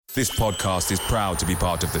This podcast is proud to be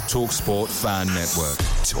part of the TalkSport Fan Network.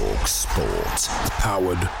 TalkSport.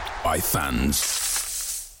 Powered by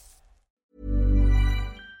fans.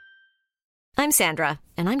 I'm Sandra,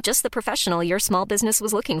 and I'm just the professional your small business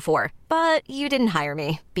was looking for. But you didn't hire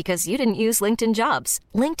me because you didn't use LinkedIn Jobs.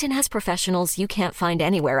 LinkedIn has professionals you can't find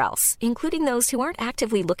anywhere else, including those who aren't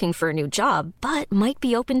actively looking for a new job, but might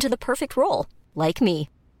be open to the perfect role, like me.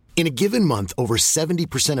 In a given month, over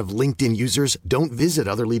 70% of LinkedIn users don't visit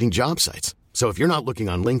other leading job sites. So if you're not looking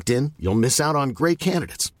on LinkedIn, you'll miss out on great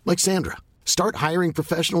candidates like Sandra. Start hiring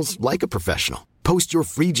professionals like a professional. Post your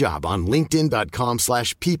free job on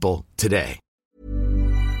linkedin.com/people today.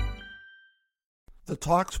 The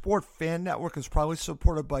TalkSport Fan Network is proudly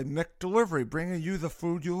supported by McDelivery, bringing you the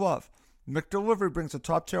food you love. McDelivery brings a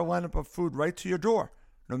top-tier lineup of food right to your door.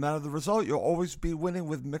 No matter the result, you'll always be winning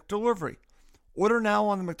with McDelivery. Order now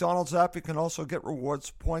on the McDonald's app. You can also get rewards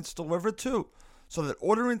points delivered too, so that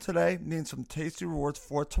ordering today means some tasty rewards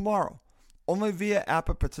for tomorrow. Only via app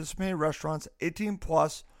at participating restaurants. 18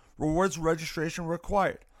 plus. Rewards registration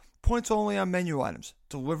required. Points only on menu items.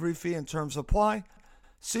 Delivery fee and terms apply.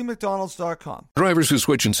 See McDonald's.com. Drivers who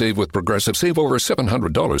switch and save with Progressive save over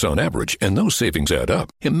 $700 on average, and those savings add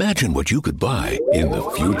up. Imagine what you could buy in the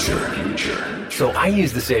future. So I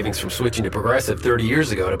used the savings from switching to Progressive 30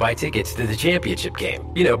 years ago to buy tickets to the championship game.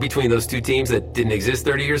 You know, between those two teams that didn't exist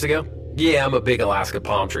 30 years ago. Yeah, I'm a big Alaska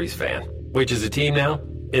Palm Trees fan. Which is a team now,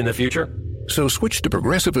 in the future. So switch to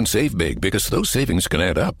Progressive and save big, because those savings can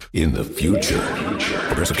add up in the future.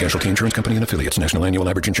 Progressive Casualty Insurance Company and Affiliates. National annual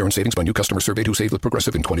average insurance savings by new customers surveyed who saved with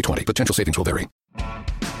Progressive in 2020. Potential savings will vary.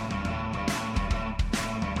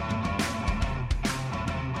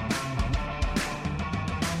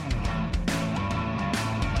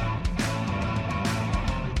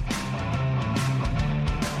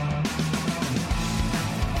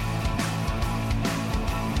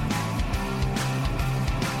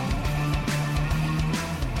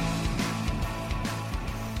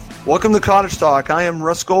 Welcome to Cottage Talk. I am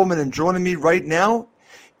Russ Goldman, and joining me right now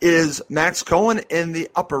is Max Cohen in the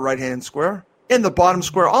upper right-hand square. In the bottom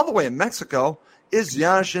square, all the way in Mexico, is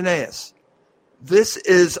Giannis Yanez. This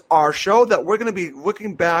is our show that we're going to be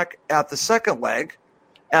looking back at the second leg,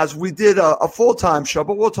 as we did a full-time show,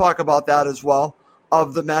 but we'll talk about that as well,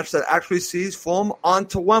 of the match that actually sees Fulham on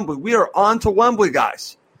to Wembley. We are on to Wembley,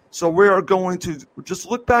 guys. So we are going to just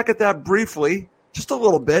look back at that briefly, just a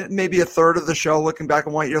little bit, maybe a third of the show, looking back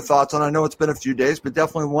and want your thoughts on. I know it's been a few days, but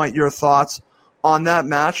definitely want your thoughts on that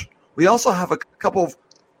match. We also have a couple of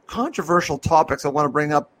controversial topics I want to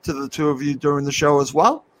bring up to the two of you during the show as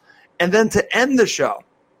well. And then to end the show,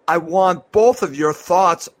 I want both of your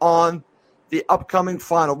thoughts on the upcoming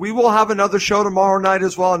final. We will have another show tomorrow night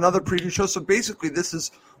as well, another preview show. So basically this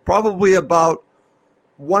is probably about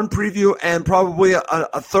one preview and probably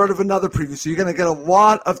a third of another preview. So you're going to get a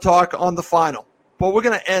lot of talk on the final. But we're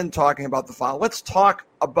going to end talking about the final. Let's talk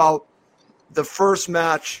about the first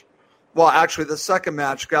match. Well, actually, the second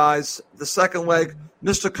match, guys. The second leg.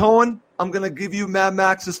 Mr. Cohen, I'm going to give you Mad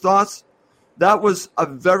Max's thoughts. That was a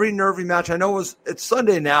very nervy match. I know it's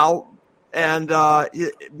Sunday now, and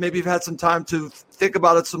maybe you've had some time to think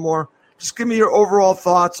about it some more. Just give me your overall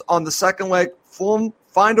thoughts on the second leg. Fulham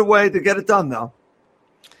find a way to get it done, though.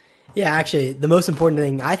 Yeah, actually, the most important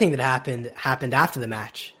thing I think that happened after the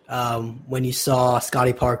match. When you saw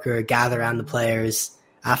Scotty Parker gather around the players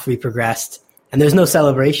after we progressed, and there's no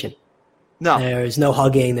celebration. No. There's no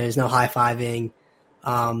hugging, there's no high-fiving,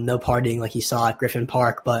 no partying like you saw at Griffin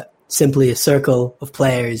Park, but simply a circle of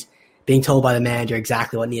players being told by the manager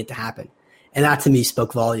exactly what needed to happen. And that to me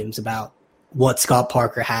spoke volumes about what Scott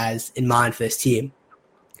Parker has in mind for this team.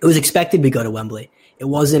 It was expected we go to Wembley. It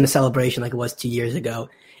wasn't a celebration like it was 2 years ago.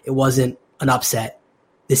 It wasn't an upset.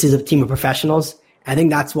 This is a team of professionals. I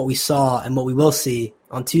think that's what we saw and what we will see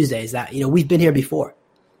on Tuesday is that, we've been here before.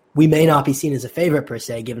 We may not be seen as a favorite per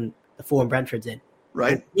se, given the form Brentford's in.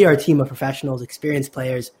 Right. We are a team of professionals, experienced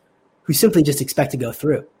players who simply just expect to go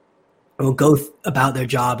through and will go about their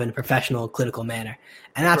job in a professional, clinical manner.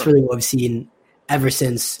 And that's really what we've seen ever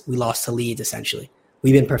since we lost to Leeds, essentially.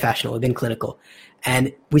 We've been professional. We've been clinical.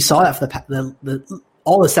 And we saw that for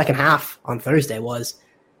all the second half on Thursday it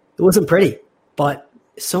wasn't pretty, but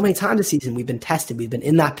so many times this season we've been tested. We've been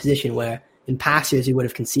in that position where in past years we would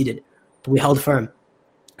have conceded, but we held firm.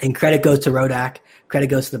 And credit goes to Rodak. Credit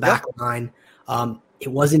goes to the back line. It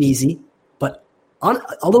wasn't easy, but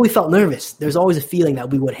although we felt nervous, there's always a feeling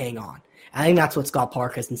that we would hang on. I think that's what Scott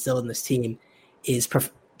Parker has instilled in this team is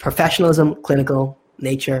professionalism, clinical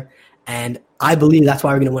nature, and I believe that's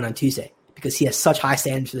why we're going to win on Tuesday because he has such high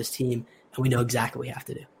standards for this team, and we know exactly what we have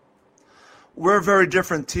to do. we're a very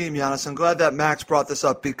different team, Giannis. I'm glad that Max brought this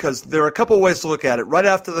up because there are a couple of ways to look at it. Right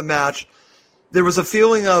after the match, there was a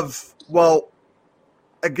feeling of, well,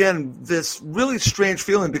 again, this really strange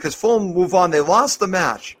feeling because Fulham move on. They lost the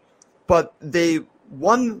match, but they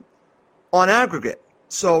won on aggregate.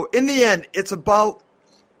 So in the end, it's about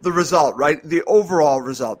the result, right? The overall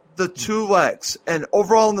result, the two legs. And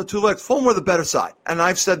overall in the two legs, Fulham were the better side. And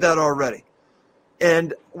I've said that already.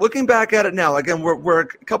 And looking back at it now, again, we're a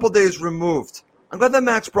couple days removed. I'm glad that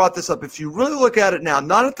Max brought this up. If you really look at it now,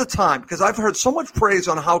 not at the time, because I've heard so much praise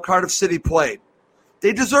on how Cardiff City played.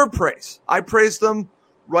 They deserve praise. I praised them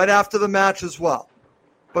right after the match as well.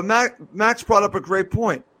 But Max brought up a great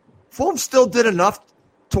point. Fulham still did enough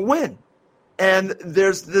to win. And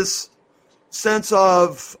there's this sense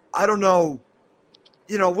of, I don't know,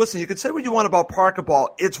 listen, you can say what you want about Parker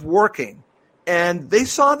Ball. It's working. And they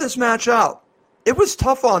saw this match out. It was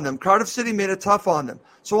tough on them. Cardiff City made it tough on them.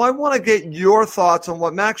 So I want to get your thoughts on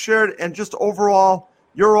what Max shared and just overall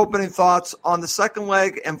your opening thoughts on the second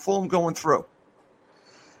leg and Fulham going through.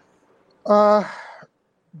 Well,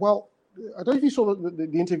 I don't know if you saw the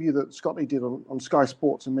interview that Scotty did on Sky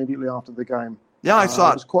Sports immediately after the game. Yeah, I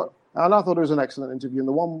saw it. And I thought it was an excellent interview. And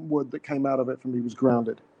the one word that came out of it for me was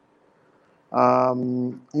grounded.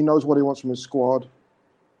 He knows what he wants from his squad.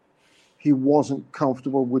 He wasn't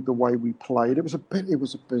comfortable with the way we played. It was a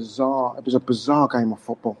bizarre game of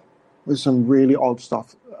football. There's some really odd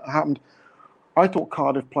stuff happened. I thought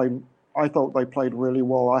they played really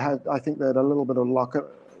well. I think they had a little bit of luck,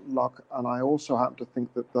 and I also happen to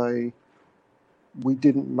think that we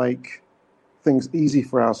didn't make things easy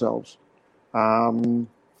for ourselves, and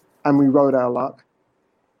we rode our luck.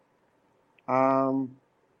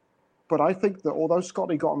 But I think that although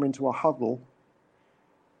Scotty got him into a huddle,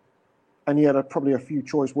 and he had probably a few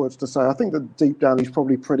choice words to say, I think that deep down he's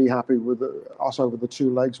probably pretty happy with us over the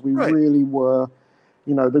two legs. We really were,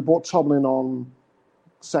 they brought Tomlin on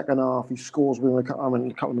second half. He scores within a couple of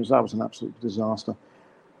minutes. That was an absolute disaster.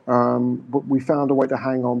 But we found a way to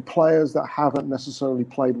hang on. Players that haven't necessarily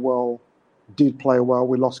played well did play well.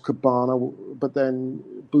 We lost Cabana, but then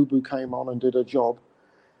Boo Boo came on and did a job,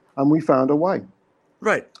 and we found a way.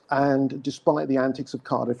 Right. And despite the antics of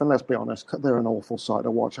Cardiff, and let's be honest, they're an awful sight to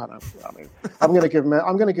watch. I'm going to give them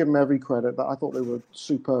every credit that I thought they were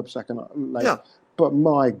superb second leg. Yeah. But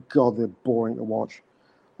my God, they're boring to watch,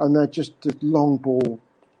 and they're just the long ball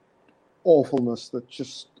awfulness that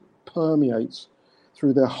just permeates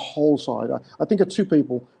through their whole side. I think of two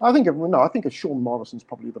people. I think of Sean Morrison's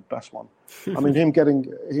probably the best one. I mean, him getting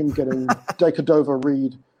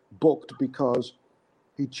Decordova-Reid booked because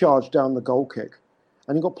he charged down the goal kick.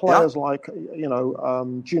 And you've got players like,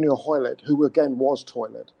 Junior Hoylett, who again was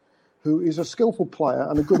Toilet, who is a skillful player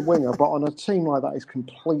and a good winger, but on a team like that, he's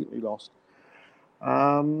completely lost.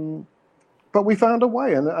 But we found a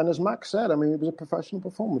way. And as Max said, it was a professional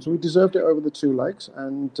performance. We deserved it over the two legs.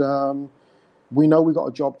 And we know we've got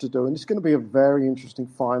a job to do. And it's going to be a very interesting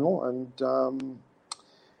final. And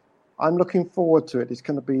I'm looking forward to it. It's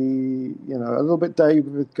going to be, a little bit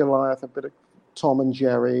David with Goliath, a bit of Tom and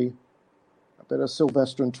Jerry, bit of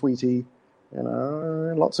Sylvester and Tweety,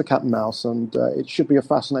 lots of cat and mouse, and it should be a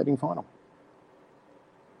fascinating final.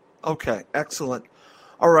 Okay, excellent.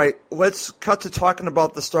 All right, let's cut to talking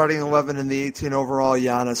about the starting 11 and the 18 overall,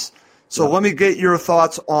 Giannis. So let me get your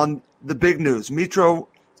thoughts on the big news. Mitro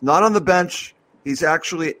not on the bench. He's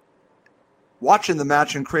actually watching the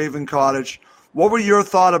match in Craven Cottage. What were your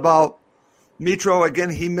thoughts about Mitro? Again,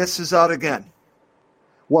 he misses out again.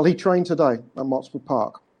 Well, he trained today at Motspur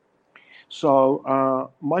Park. So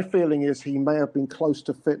my feeling is he may have been close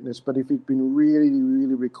to fitness, but if he'd been really,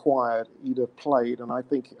 really required, he'd have played. And I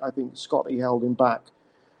think Scotty held him back,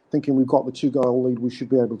 thinking we've got the 2-goal lead, we should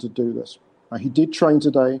be able to do this. He did train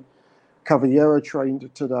today. Cavallero trained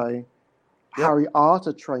today. Yep. Harry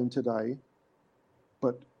Arter trained today,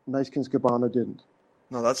 but Neeskens Cabana didn't.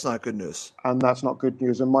 No, that's not good news. And that's not good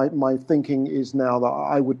news. And my thinking is now that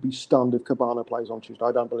I would be stunned if Cabana plays on Tuesday.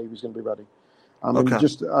 I don't believe he's going to be ready.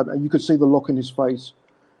 You could see the look in his face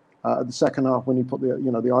at the second half when he put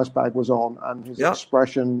the ice bag was on, and his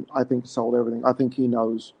expression, I think, sold everything. I think he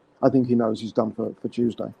knows he's done for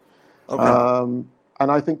Tuesday. Okay.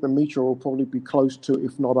 And I think the Mitro will probably be close to,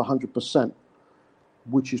 if not 100%,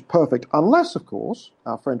 which is perfect. Unless, of course,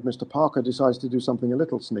 our friend Mr. Parker decides to do something a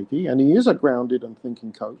little sneaky, and he is a grounded and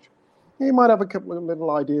thinking coach. He might have a couple of little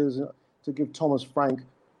ideas to give Thomas Frank,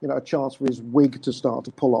 a chance for his wig to start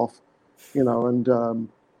to pull off. And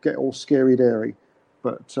get all scary-dairy.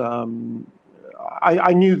 But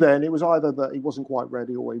I knew then it was either that he wasn't quite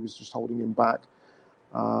ready or he was just holding him back.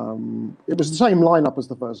 It was the same lineup as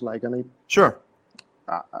the first leg. Sure.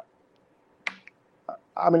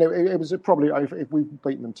 I mean, it was probably, if we've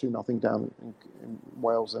beaten them 2-0 down in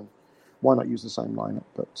Wales, then why not use the same lineup?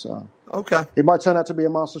 But okay, it might turn out to be a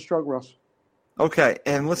master stroke, Russ. Okay,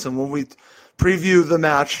 and listen, when we preview the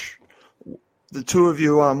match, the two of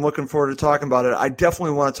you, I'm looking forward to talking about it. I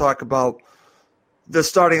definitely want to talk about the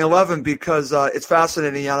starting 11 because it's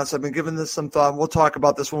fascinating, Giannis. I've been giving this some thought. We'll talk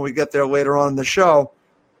about this when we get there later on in the show.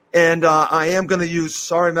 And I am going to use,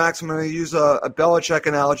 sorry, Max, I'm going to use a Belichick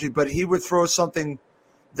analogy, but he would throw something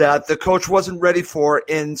that the coach wasn't ready for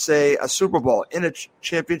in, say, a Super Bowl, in a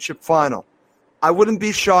championship final. I wouldn't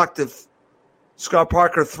be shocked if Scott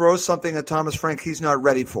Parker throws something at Thomas Frank he's not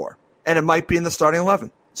ready for, and it might be in the starting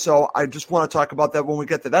 11. So I just want to talk about that when we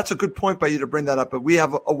get there. That's a good point by you to bring that up, but we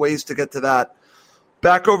have a ways to get to that.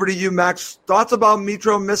 Back over to you, Max. Thoughts about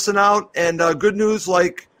Mitro missing out, and good news,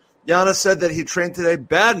 like Giannis said that he trained today.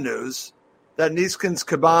 Bad news that Neeskens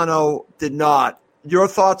Cabano did not. Your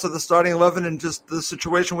thoughts of the starting 11 and just the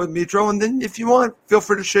situation with Mitro, and then if you want, feel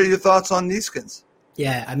free to share your thoughts on Neeskens.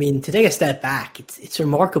 Yeah, I mean, to take a step back, it's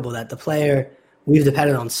remarkable that the player we've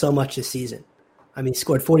depended on so much this season. I mean, he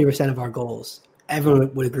scored 40% of our goals.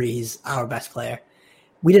 Everyone would agree he's our best player.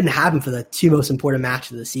 We didn't have him for the two most important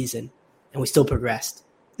matches of the season, and we still progressed.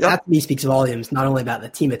 Yep. That to me speaks volumes, not only about the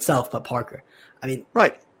team itself, but Parker. I mean,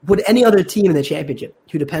 right. Would any other team in the championship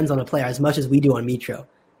who depends on a player as much as we do on Mitro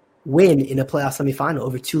win in a playoff semifinal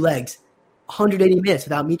over 2 legs, 180 minutes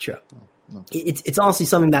without Mitro? No. It's honestly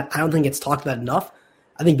something that I don't think gets talked about enough.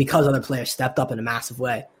 I think because other players stepped up in a massive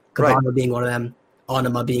way, Cabano being one of them,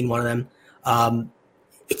 Onuma being one of them.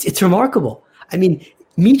 It's remarkable. I mean,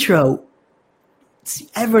 Mitro,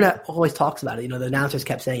 everyone always talks about it. You know, the announcers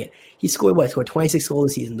kept saying it. He scored 26 goals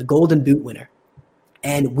this season, the Golden Boot winner.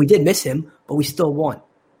 And we did miss him, but we still won.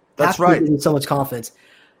 That's right. With so much confidence.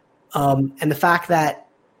 And the fact that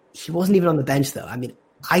he wasn't even on the bench, though. I mean,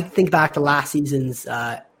 I think back to last season's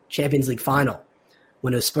Champions League final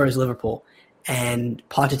when it was Spurs-Liverpool, and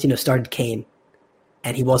Pochettino started Kane,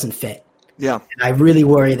 and he wasn't fit. Yeah. And I really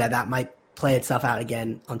worry that might play itself out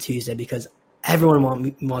again on Tuesday because everyone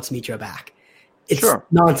wants Mitro back. It's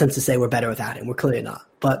nonsense to say we're better without him. We're clearly not.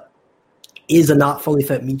 But is a not fully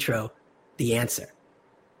fit Mitro the answer?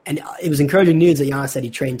 And it was encouraging news that Giannis said he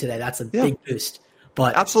trained today. That's a big boost.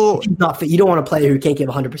 But absolutely, if he's not fit, you don't want a player who can't give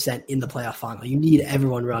 100% in the playoff final. You need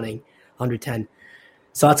everyone running 110.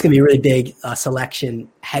 So that's going to be a really big selection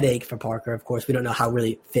headache for Parker. Of course, we don't know how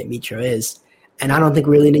really fit Mitro is. And I don't think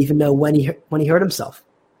we really even know when he hurt himself.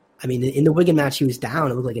 I mean, in the Wigan match, he was down.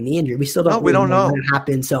 It looked like a knee injury. We still don't know when it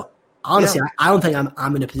happened. So honestly, I don't think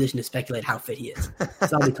I'm in a position to speculate how fit he is. So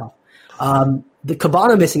that'll be tough. The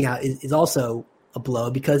Cabano missing out is also a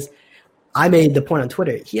blow because I made the point on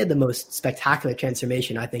Twitter. He had the most spectacular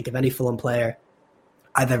transformation, I think, of any Fulham player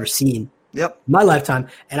I've ever seen in my lifetime.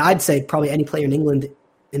 And I'd say probably any player in England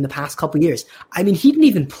in the past couple of years. I mean, he didn't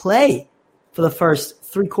even play for the first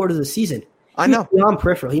 3 quarters of the season. I know. He was on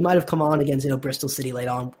peripheral. He might have come on against Bristol City late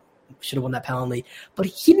on. Should have won that penalty. But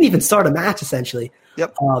he didn't even start a match, essentially,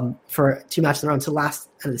 for 2 matches in a row until last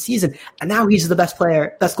end of the season. And now he's the best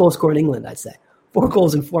goal scorer in England, I'd say. 4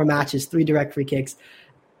 goals in 4 matches, 3 direct free kicks.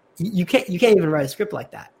 You can't even write a script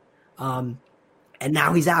like that. And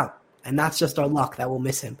now he's out. And that's just our luck that we'll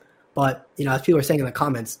miss him. But, as people are saying in the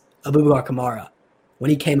comments, Abubakar Kamara, when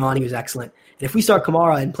he came on, he was excellent. And if we start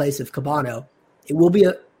Kamara in place of Cabano, it will be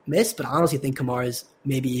a miss, but I honestly think Kamara is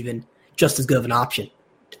maybe even just as good of an option,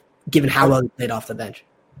 given how well he played off the bench.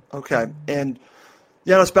 Okay. And,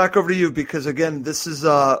 Giannis, back over to you because, again, this is,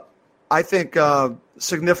 I think,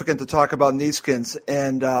 significant to talk about Neeskens,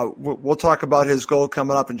 and we'll talk about his goal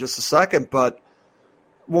coming up in just a second. But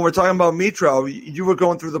when we're talking about Mitro, you were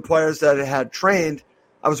going through the players that had trained.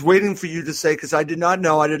 I was waiting for you to say, because I did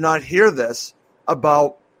not hear this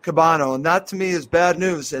about Cabano, and that to me is bad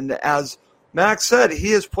news. And as Max said,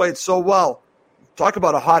 he has played so well. Talk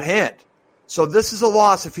about a hot hand. So this is a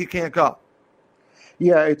loss if he can't go.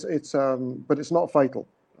 Yeah, but it's not fatal.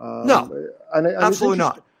 No, absolutely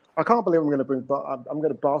not. I can't believe I'm going to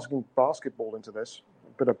bring basketball into this.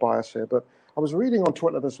 A bit of bias here, but I was reading on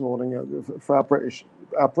Twitter this morning for our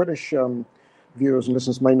British viewers and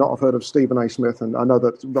listeners may not have heard of Stephen A. Smith, and I know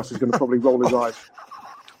that Russ is going to probably roll his eyes.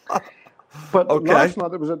 But last night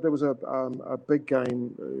there was a big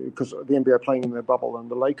game because the NBA are playing in their bubble, and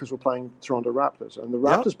the Lakers were playing Toronto Raptors, and the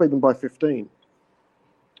Raptors beat them by 15.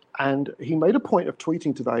 And he made a point of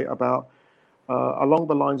tweeting today about along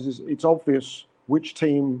the lines it's obvious which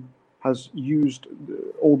team has used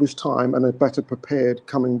all this time and are better prepared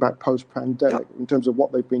coming back post-pandemic in terms of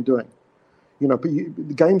what they've been doing. But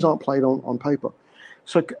the games aren't played on paper.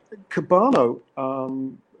 So Cabano,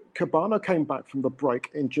 Cabana came back from the break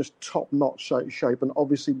in just top-notch shape and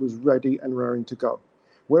obviously was ready and raring to go.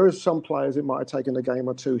 Whereas some players, it might have taken a game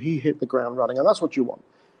or two, he hit the ground running, and that's what you want,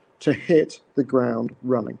 to hit the ground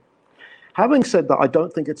running. Having said that, I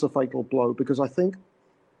don't think it's a fatal blow because I think,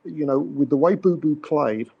 with the way Boo Boo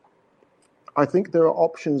played, I think there are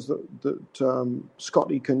options that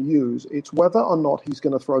Scotty can use. It's whether or not he's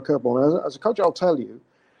going to throw a curveball. And as a coach, I'll tell you,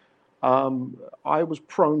 I was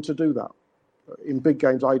prone to do that. In big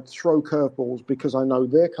games, I'd throw curveballs because I know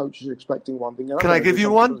their coach is expecting one thing. Can I give you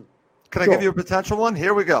one? Can I give you a potential one?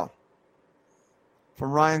 Here we go.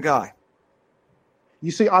 From Ryan Guy.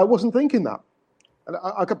 You see, I wasn't thinking that. And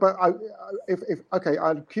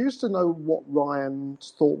I'm curious to know what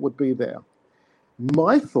Ryan's thought would be there.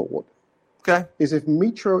 My thought is if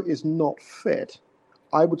Mitro is not fit,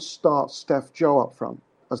 I would start Steph Joe up front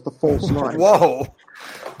as the false nine. Whoa.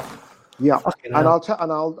 Yeah, and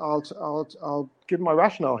I'll give my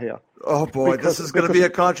rationale here. Oh boy, this is going to be a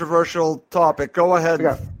controversial topic. Go ahead.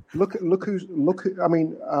 Yeah, look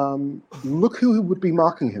who would be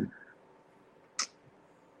marking him.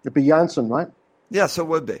 It'd be Janssen, right? Yes, it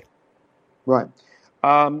would be. Right.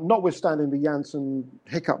 Notwithstanding the Janssen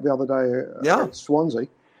hiccup the other day at Swansea,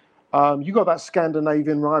 you got that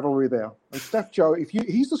Scandinavian rivalry there. And Steph Joe,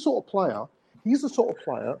 he's the sort of player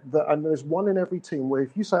that, and there's one in every team where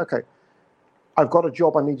if you say, okay, I've got a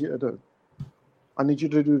job I need you to do. I need you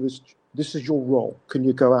to do this. This is your role. Can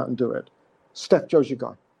you go out and do it? Steph Joe's your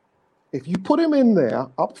guy. If you put him in there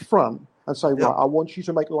up front and say, right, I want you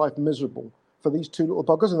to make life miserable for these two little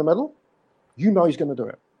buggers in the middle, you know he's going to do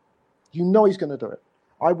it. You know he's going to do it.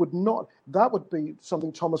 I would not. That would be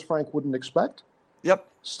something Thomas Frank wouldn't expect. Yep.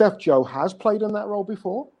 Steph Joe has played in that role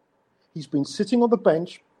before. He's been sitting on the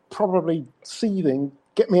bench, probably seething,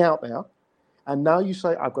 get me out there. And now you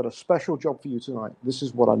say, I've got a special job for you tonight. This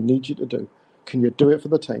is what I need you to do. Can you do it for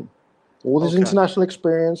the team? All this international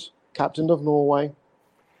experience, captain of Norway.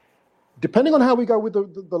 Depending on how we go with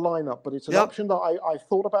the lineup, but it's an option that I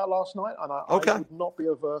thought about last night, and I would not be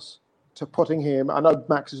averse to putting him. I know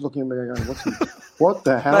Max is looking at me going, what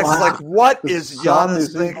the hell? Max is like, what is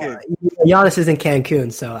Giannis thinking? Giannis is in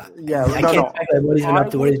Cancun, so I can't speculate what he's been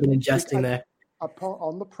up to, what he's been ingesting there.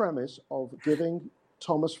 On the premise of giving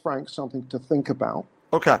Thomas Frank something to think about.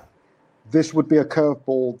 Okay. This would be a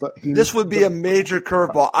curveball that he. This would be a major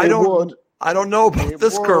curveball. I don't know about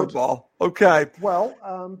this curveball. Okay. Well,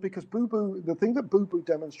 because Boo Boo, the thing that Boo Boo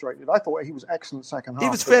demonstrated, I thought he was excellent second half. He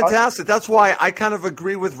was fantastic. That's why I kind of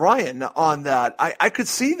agree with Ryan on that. I could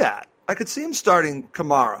see that. I could see him starting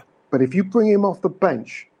Kamara. But if you bring him off the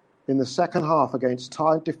bench in the second half against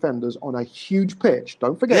tired defenders on a huge pitch,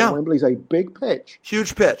 don't forget Wembley's a big pitch.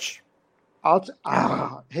 Huge pitch.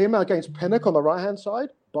 Him against Pinnock on the right-hand side,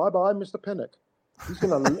 bye-bye, Mr. Pinnock. He's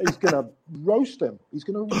gonna roast him. He's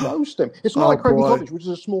gonna roast him. It's not like Craven Cottage, which is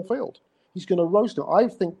a small field. He's gonna roast him. I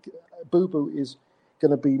think Boo Boo is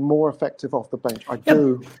gonna be more effective off the bench. I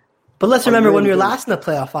do. But let's remember when we were last in the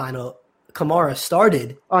playoff final, Kamara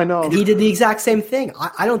started. I know. And he did the exact same thing.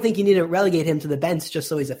 I don't think you need to relegate him to the bench just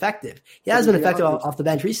so he's effective. He has been effective off the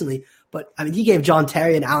bench recently, but I mean, he gave John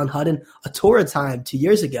Terry and Alan Hutton a tour of time 2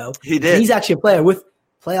 years ago. He did. He's actually a player with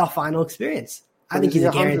playoff final experience. I think he's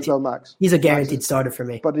a guaranteed. Though, Max? He's a guaranteed starter for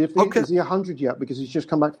me. But is he 100 yet? Because he's just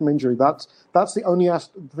come back from injury. That's the only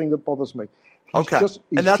thing that bothers me. A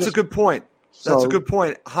good point. That's a good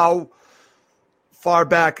point. How far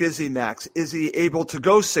back is he, Max? Is he able to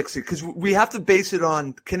go 60? Because we have to base it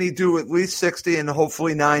on, can he do at least 60 and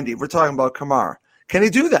hopefully 90? We're talking about Kamara. Can he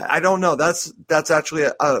do that? I don't know. That's actually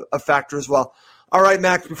a factor as well. All right,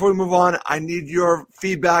 Max, before we move on, I need your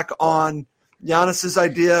feedback on Giannis's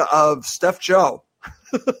idea of Steph Joe.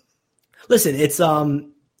 Listen, it's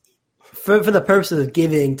for the purpose of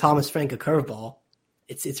giving Thomas Frank a curveball,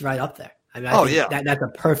 it's right up there. I mean, I think that's a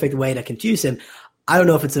perfect way to confuse him. I don't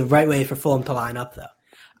know if it's the right way for Fulham to line up, though.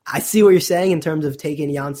 I see what you're saying in terms of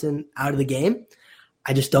taking Janssen out of the game.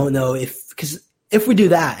 I just don't know because if we do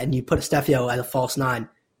that and you put Stefio as a false nine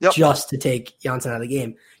just to take Janssen out of the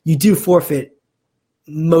game, you do forfeit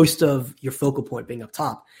most of your focal point being up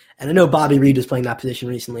top. And I know Bobby Reed was playing that position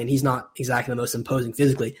recently, and he's not exactly the most imposing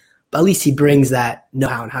physically, but at least he brings that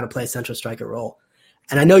know-how on how to play a central striker role.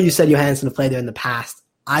 And I know you said Johansson to play there in the past.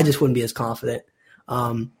 I just wouldn't be as confident.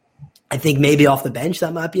 I think maybe off the bench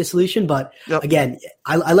that might be a solution. But again,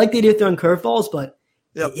 I like the idea of throwing curveballs, but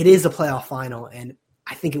it is a playoff final, and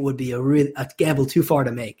I think it would be a gamble too far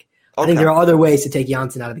to make. I think there are other ways to take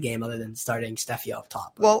Janssen out of the game other than starting Stefio up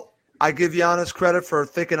top. Well, I give Giannis credit for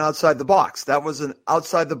thinking outside the box. That was an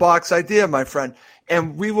outside-the-box idea, my friend.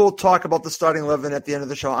 And we will talk about the starting 11 at the end of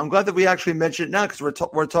the show. I'm glad that we actually mentioned it now because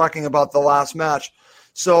we're talking about the last match.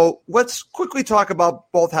 So let's quickly talk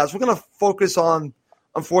about both halves. We're going to focus on,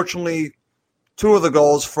 unfortunately, 2 of the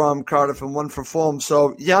goals from Cardiff and 1 for Fulham.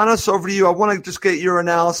 So, Giannis, over to you. I want to just get your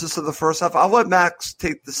analysis of the first half. I'll let Max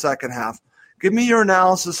take the second half. Give me your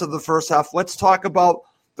analysis of the first half. Let's talk about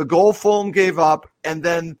the goal Fulham gave up and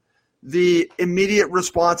then the immediate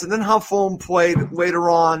response and then how Fulham played later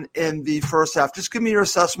on in the first half. Just give me your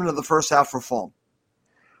assessment of the first half for Fulham.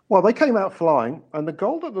 Well, they came out flying, and the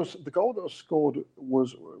goal that was scored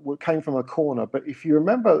came from a corner. But if you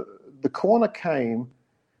remember, the corner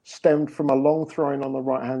stemmed from a long throw-in on the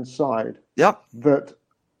right-hand side. Yep. That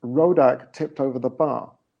Rodak tipped over the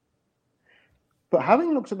bar. But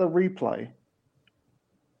having looked at the replay,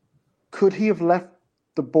 could he have left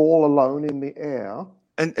the ball alone in the air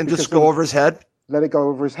and just go over his head? Let it go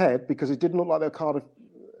over his head because it didn't look like the Cardiff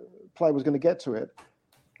player was going to get to it.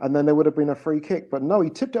 And then there would have been a free kick. But no, he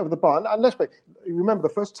tipped it over the bar. And let's remember, the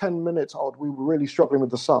first 10 minutes, we were really struggling with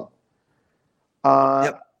the sun.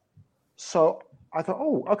 Yep. So I thought,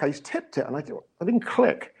 okay, he's tipped it. And I didn't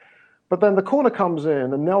click. But then the corner comes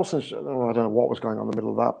in, and Nelson, I don't know what was going on in the middle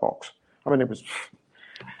of that box. I mean, it was...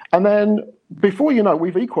 And then, before you know,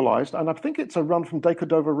 we've equalised. And I think it's a run from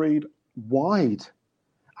Decordova-Reid wide.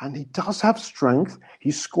 And he does have strength.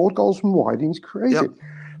 He's scored goals from wide, and he's created. Yep.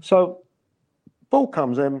 So... ball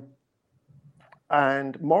comes in,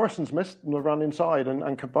 and Morrison's missed the run inside, and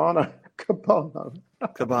Cabano.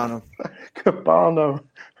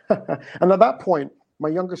 And at that point, my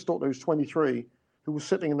youngest daughter, who's 23, who was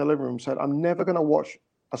sitting in the living room, said, "I'm never going to watch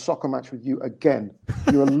a soccer match with you again.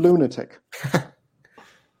 You're a lunatic."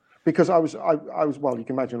 Because I was well, you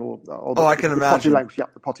can imagine all the, I can imagine. Potty language,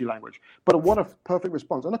 the potty language. But what a perfect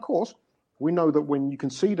response. And of course, we know that when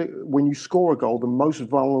you score a goal, the most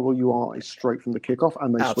vulnerable you are is straight from the kickoff,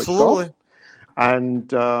 and they switched off. And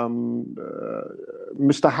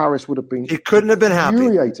Mr. Harris would have been. He couldn't have been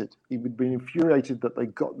infuriated. happy. He would have been infuriated that they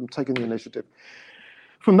got them taking the initiative.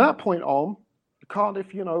 From that point on, Cardiff,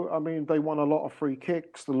 they won a lot of free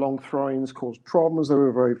kicks. The long throw-ins caused problems. They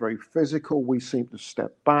were very, very physical. We seemed to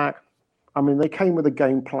step back. I mean, they came with a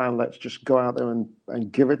game plan. Let's just go out there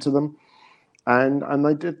and give it to them. And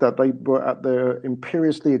they did that. They were at their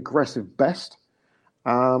imperiously aggressive best.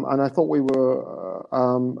 And I thought we were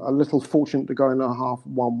a little fortunate to go in a half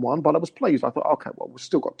 1-1, but I was pleased. I thought, okay, well, we've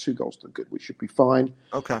still got 2 goals to good. We should be fine.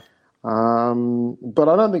 Okay. But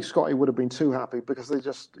I don't think Scotty would have been too happy because they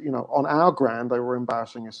just, on our ground, they were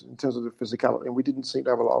embarrassing us in terms of the physicality, and we didn't seem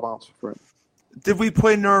to have a lot of answer for it. Did we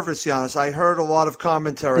play nervous, Giannis? I heard a lot of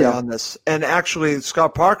commentary on this. And actually,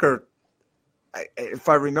 Scott Parker, if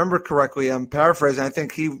I remember correctly, I'm paraphrasing, I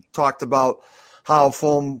think he talked about how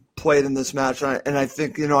Fulham played in this match. And I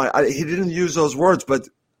think, he didn't use those words, but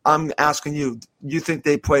I'm asking you think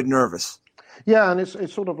they played nervous? Yeah, and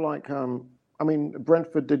it's sort of like,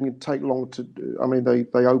 Brentford didn't take long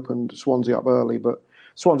they opened Swansea up early, but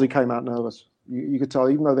Swansea came out nervous. You could tell,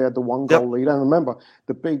 even though they had the 1-goal lead. And remember,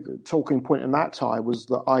 the big talking point in that tie was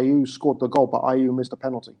that Ayew scored the goal, but Ayew missed a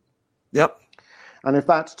penalty. Yep. And if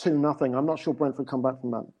that's 2-0, I'm not sure Brentford come back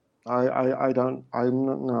from that. I don't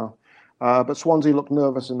know. But Swansea looked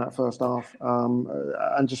nervous in that first half,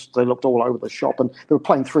 and just they looked all over the shop. And they were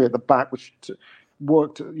playing 3 at the back, which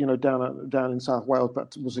worked, down in South Wales,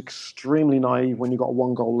 but was extremely naive when you got a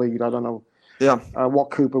 1-goal lead. I don't know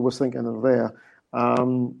what Cooper was thinking of there.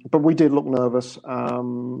 But we did look nervous.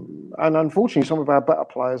 And unfortunately, some of our better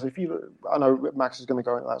players, I know Max is going to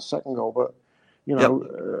go into that second goal, but,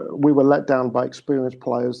 we were let down by experienced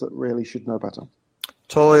players that really should know better.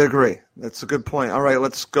 Totally agree. That's a good point. All right,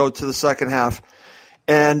 let's go to the second half.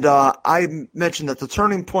 And I mentioned that the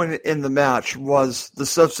turning point in the match was the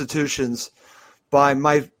substitutions by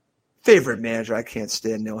my favorite manager. I can't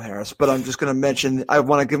stand Neil Harris, but I'm just going to mention, I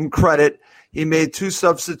want to give him credit. He made 2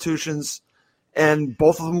 substitutions, and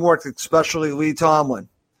both of them worked, especially Lee Tomlin.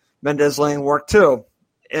 Mendez-Laing worked too.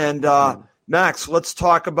 And Max, let's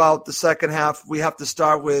talk about the second half. We have to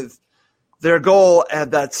start with their goal,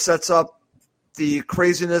 and that sets up the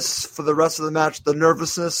craziness for the rest of the match, the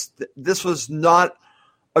nervousness. This was not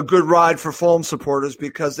a good ride for Fulham supporters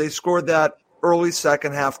because they scored that early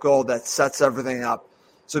second half goal that sets everything up.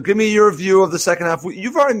 So give me your view of the second half.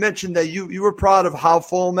 You've already mentioned that you were proud of how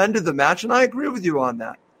Fulham ended the match, and I agree with you on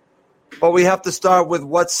that. But we have to start with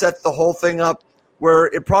what set the whole thing up, where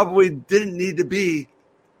it probably didn't need to be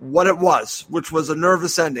what it was, which was a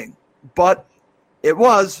nervous ending. But it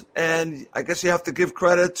was, and I guess you have to give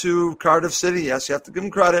credit to Cardiff City. Yes, you have to give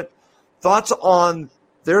them credit. Thoughts on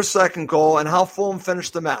their second goal and how Fulham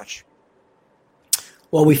finished the match?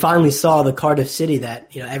 Well, we finally saw the Cardiff City that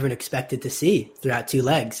everyone expected to see throughout 2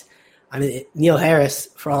 legs. I mean, Neil Harris,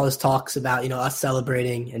 for all his talks about, us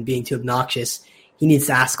celebrating and being too obnoxious, he needs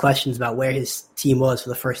to ask questions about where his team was for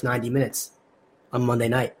the first 90 minutes on Monday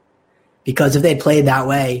night. Because if they played that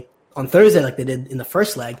way on Thursday like they did in the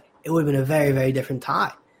first leg, it would have been a very, very different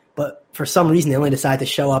tie. But for some reason, they only decided to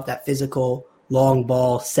show up that physical, long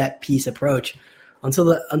ball, set piece approach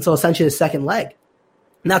until essentially the second leg.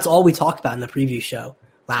 And that's all we talked about in the preview show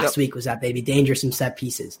last week, was that they'd be dangerous in set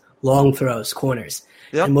pieces, long throws, corners.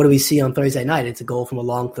 Yep. And what do we see on Thursday night? It's a goal from a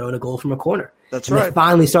long throw and a goal from a corner. That's and right. They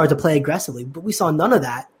finally started to play aggressively, but we saw none of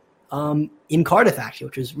that in Cardiff, actually,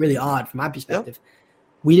 which was really odd from my perspective. Yep.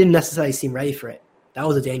 We didn't necessarily seem ready for it. That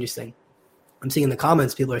was a dangerous thing. I'm seeing in the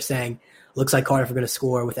comments, people are saying, looks like Cardiff are going to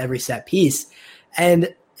score with every set piece.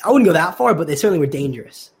 And I wouldn't go that far, but they certainly were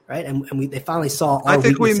dangerous, right? And they finally saw our I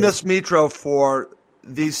think weaknesses. we missed Mitro for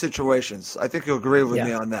these situations. I think you'll agree with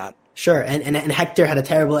me on that. Sure, and Hector had a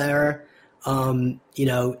terrible error. I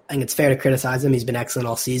think it's fair to criticize him. He's been excellent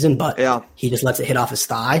all season, but he just lets it hit off his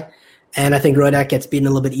thigh. And I think Rodak gets beaten a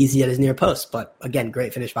little bit easy at his near post. But again,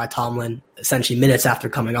 great finish by Tomlin, essentially minutes after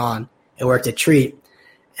coming on. It worked a treat.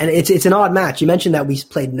 And it's an odd match. You mentioned that we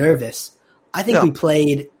played nervous. I think we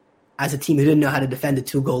played as a team who didn't know how to defend a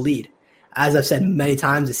 2-goal lead. As I've said many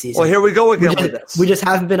times this season. Well, here we go again with this. We just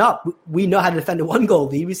haven't been up. We know how to defend a 1-goal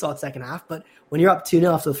lead. We saw it second half. But when you're up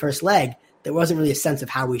 2-0 after the first leg, there wasn't really a sense of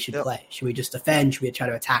how we should play. Should we just defend? Should we try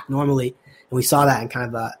to attack normally? And we saw that in kind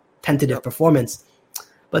of a tentative performance.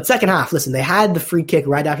 But second half, listen, they had the free kick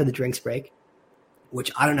right after the drinks break,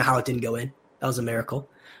 which I don't know how it didn't go in. That was a miracle.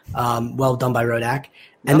 Well done by Rodak.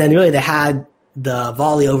 And then really they had the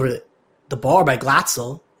volley over the bar by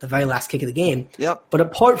Glatzel, the very last kick of the game. Yep. But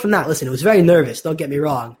apart from that, listen, it was very nervous. Don't get me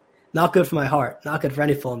wrong. Not good for my heart. Not good for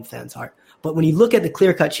any Fulham fan's heart. But when you look at the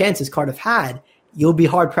clear-cut chances Cardiff had, you'll be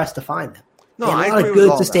hard-pressed to find them. No, they had I a lot agree of with good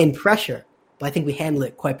all sustained that. pressure, but I think we handled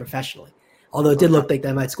it quite professionally. Although it did look like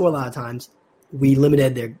they might score a lot of times, we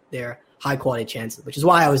limited their high-quality chances, which is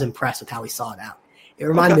why I was impressed with how we saw it out. It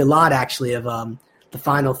reminded me a lot, actually, of the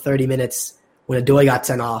final 30 minutes when Adoy got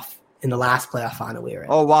sent off in the last playoff final we were in.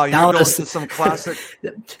 Oh, wow. You're going to some classic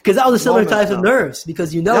because that was a similar type of nerves,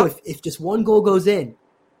 because if just one goal goes in,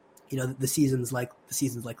 the season's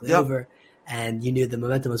likely over, and you knew the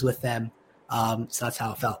momentum was with them. So that's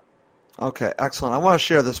how it felt. Okay, excellent. I want to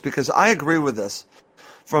share this because I agree with this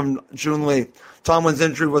from June Lee. Tomlin's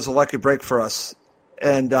injury was a lucky break for us.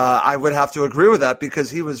 And I would have to agree with that because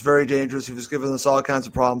he was very dangerous. He was giving us all kinds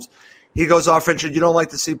of problems. He goes off injured. You don't like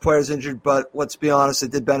to see players injured, but let's be honest,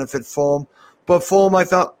 it did benefit Fulham. But Fulham, I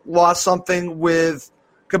thought, lost something with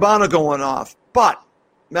Cabana going off. But,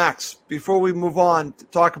 Max, before we move on to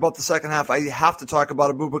talk about the second half, I have to talk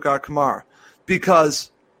about Abubakar Kamara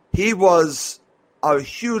because he was a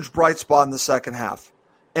huge bright spot in the second half.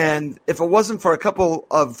 And if it wasn't for a couple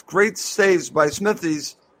of great saves by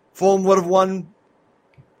Smithies, Fulham would have won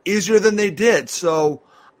easier than they did. So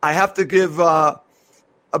I have to give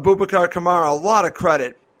Abubakar Kamara a lot of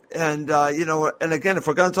credit. And, and again, if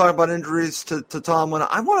we're going to talk about injuries to Tomlin,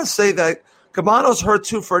 I want to say that Cabano's hurt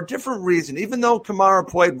too for a different reason. Even though Kamara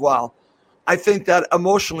played well, I think that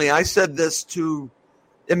emotionally, I said this to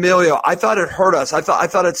Emilio, I thought it hurt us. I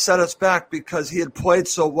thought it set us back because he had played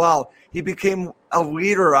so well. He became a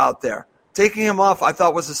leader out there. Taking him off, I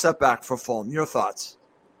thought was a setback for Fulham. Your thoughts?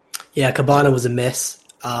 Yeah, Cabana was a miss.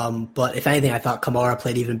 But if anything, I thought Kamara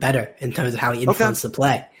played even better in terms of how he influenced the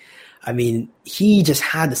play. I mean, he just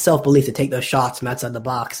had the self-belief to take those shots from outside the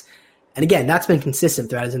box. And again, that's been consistent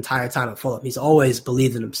throughout his entire time at Fulham. He's always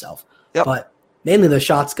believed in himself. Yep. But mainly those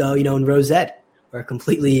shots go, in Rosette or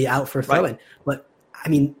completely out for a throw-in. Right. But, I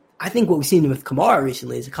mean, I think what we've seen with Kamara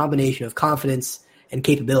recently is a combination of confidence and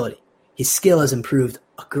capability. His skill has improved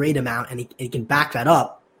a great amount, and he can back that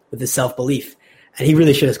up with his self-belief. And he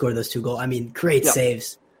really should have scored those 2 goals. I mean, great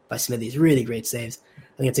saves by Smithies, really great saves.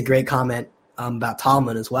 I think it's a great comment about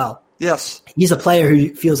Tomlin as well. Yes. He's a player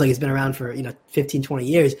who feels like he's been around for 15, 20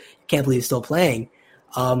 years. Can't believe he's still playing.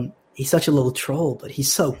 He's such a little troll, but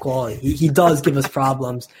he's so quality. He does give us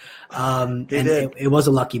problems. It was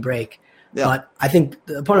a lucky break. Yeah. But I think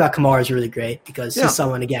the point about Kamara is really great because he's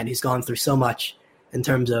someone, again, who's gone through so much in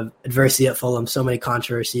terms of adversity at Fulham, so many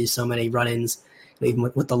controversies, so many run-ins, even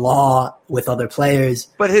with the law, with other players.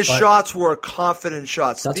 But his shots were confident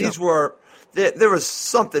shots. These were there was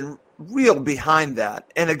something real behind that.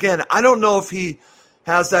 And again, I don't know if he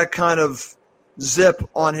has that kind of zip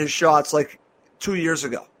on his shots like 2 years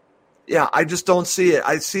ago. Yeah, I just don't see it.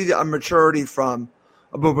 I see a maturity from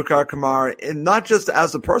Abubakar Kamara, and not just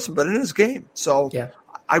as a person, but in his game. So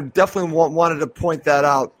I definitely wanted to point that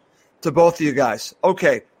out to both of you guys.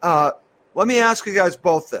 Okay, let me ask you guys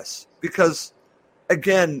both this, because,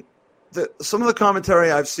 again, some of the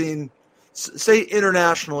commentary I've seen, say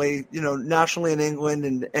internationally, nationally in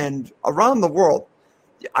England and around the world,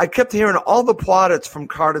 I kept hearing all the plaudits from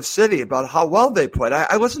Cardiff City about how well they played.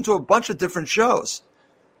 I listened to a bunch of different shows,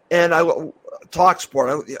 and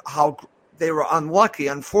TalkSport, how they were unlucky,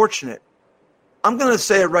 unfortunate. I'm going to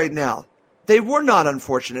say it right now. They were not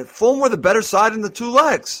unfortunate. Fulham were the better side in the two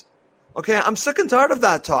legs. Okay, I'm sick and tired of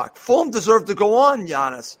that talk. Fulham deserved to go on,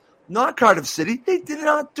 Giannis. Not Cardiff City. They did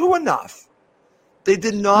not do enough. They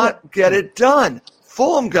did not get it done.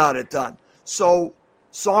 Fulham got it done. So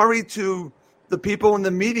sorry to the people in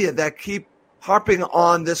the media that keep harping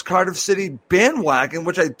on this Cardiff City bandwagon,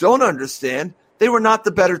 which I don't understand. They were not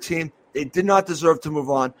the better team. They did not deserve to move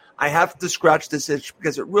on. I have to scratch this itch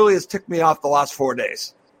because it really has ticked me off the last 4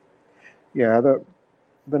 days. Yeah, they're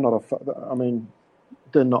not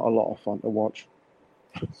they're not a lot of fun to watch.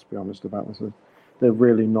 Let's be honest about this. They're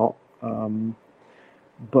really not.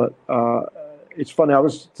 But it's funny. I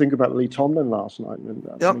was thinking about Lee Tomlin last night. And,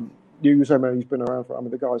 yep. You say, man, he's been around for.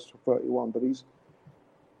 The guy's 31, but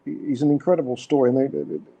he's an incredible story.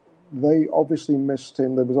 And they obviously missed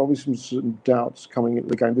him. There was obviously some doubts coming into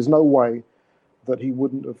the game. There's no way that he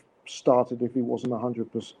wouldn't have started if he wasn't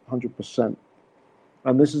 100%.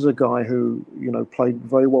 And this is a guy who, played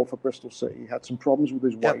very well for Bristol City. He had some problems with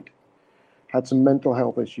his weight, had some mental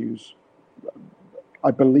health issues. I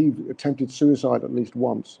believe attempted suicide at least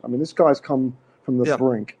once. This guy's come from the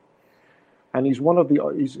brink, and he's one of the.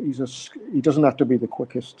 He doesn't have to be the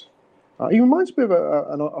quickest. He reminds me of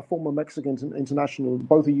a former Mexican international.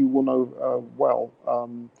 Both of you will know well,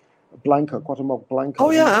 Cuauhtemoc Blanco. Oh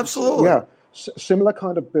yeah, absolutely. Yeah, similar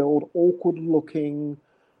kind of build, awkward looking,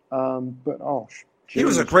 but he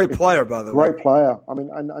was a great player, by the way. Great player.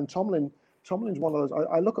 And Tomlin's one of those.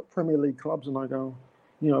 I look at Premier League clubs and I go,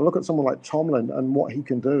 look at someone like Tomlin and what he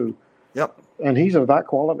can do. Yep. And he's of that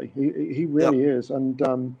quality. He really is. And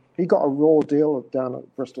he got a raw deal down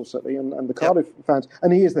at Bristol City, and the Cardiff fans,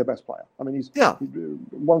 and he is their best player.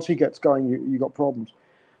 Once he gets going, you got problems.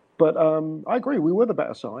 But I agree. We were the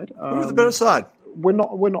better side. We were the better side. We're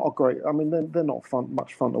not a great. They're not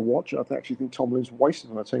much fun to watch. I actually think Tomlin's wasted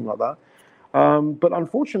on a team like that. But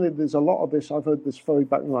unfortunately, there's a lot of this. I've heard this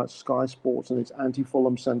feedback like Sky Sports, and it's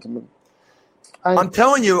anti-Fulham sentiment. And, I'm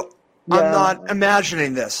telling you, I'm not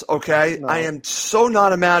imagining this, okay? No. I am so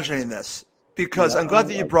not imagining this because I'm glad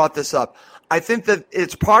that you brought this up. I think that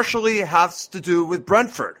it's partially has to do with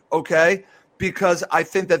Brentford, okay? Because I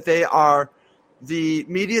think that they are the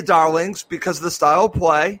media darlings because of the style of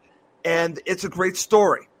play, and it's a great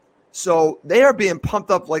story. So they are being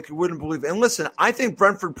pumped up like you wouldn't believe. And listen, I think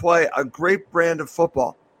Brentford play a great brand of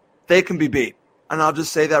football. They can be beat, and I'll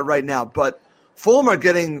just say that right now. But Fulham are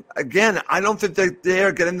getting, again, I don't think they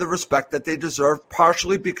are getting the respect that they deserve,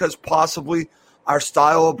 partially because possibly our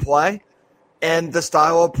style of play and the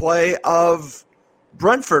style of play of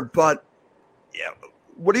Brentford. But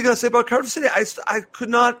what are you going to say about Cardiff City? I could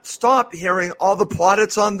not stop hearing all the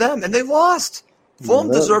plaudits on them, and they lost.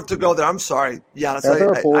 Fulham deserved to go there. I'm sorry,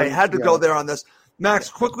 Giannis. I had to go there on this. Max,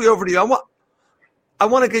 quickly over to you. I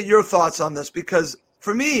want to get your thoughts on this because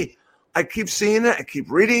for me, I keep seeing it. I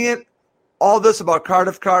keep reading it. All this about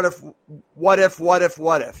Cardiff, what if?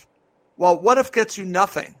 Well, what if gets you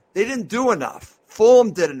nothing? They didn't do enough.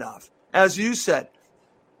 Fulham did enough. As you said,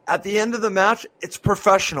 at the end of the match, it's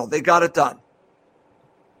professional. They got it done.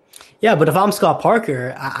 Yeah, but if I'm Scott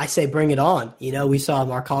Parker, I say bring it on. We saw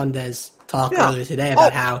Marcondes talk earlier today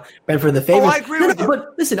about how Brentford are the favorites. I agree with you.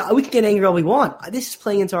 But listen, we can get angry all we want. This is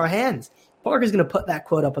playing into our hands. Parker's going to put that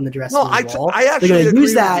quote up on the dressing room wall. I actually agree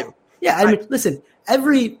with you. Yeah, listen,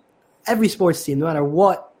 every sports team, no matter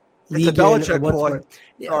what league it's a Belichick boy.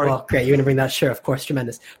 Well, great, you're going to bring that. Sure, of course,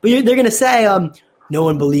 tremendous. But they're going to say, no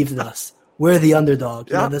one believes in us. We're the underdog.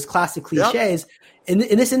 Those classic cliches. In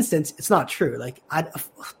this instance, it's not true.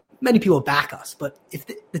 Many people back us, but if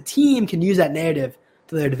the team can use that narrative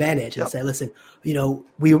to their advantage and say, listen,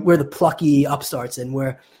 we're the plucky upstarts and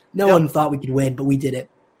no one thought we could win, but we did it.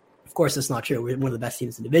 Of course, that's not true. We're one of the best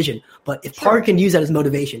teams in the division. But if Parker can use that as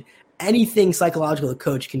motivation, anything psychological the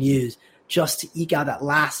coach can use just to eke out that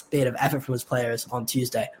last bit of effort from his players on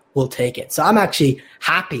Tuesday, we'll take it. So I'm actually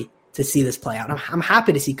happy to see this play out. I'm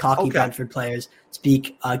happy to see cocky Brentford players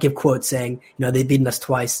speak, give quotes saying, they've beaten us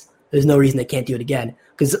twice. There's no reason they can't do it again.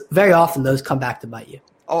 Because very often those come back to bite you.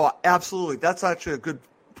 Oh, absolutely. That's actually a good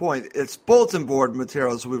point. It's bulletin board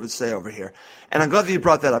material, as we would say over here. And I'm glad that you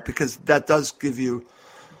brought that up because that does give you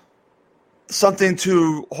something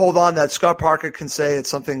to hold on that Scott Parker can say. It's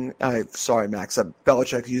something, sorry, Max, that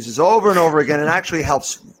Belichick uses over and over again and actually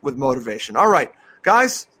helps with motivation. All right,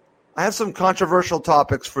 guys, I have some controversial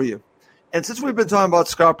topics for you. And since we've been talking about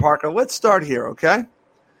Scott Parker, let's start here, okay?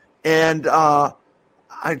 And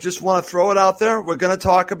I just want to throw it out there. We're going to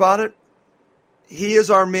talk about it. He is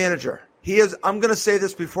our manager. I'm going to say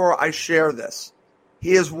this before I share this.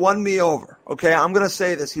 He has won me over, okay? I'm going to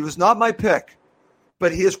say this. He was not my pick,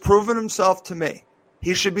 but he has proven himself to me.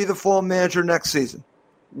 He should be the full manager next season.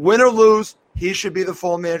 Win or lose, he should be the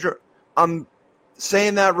full manager. I'm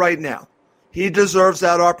saying that right now. He deserves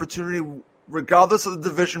that opportunity regardless of the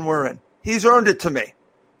division we're in. He's earned it to me.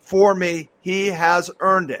 For me, he has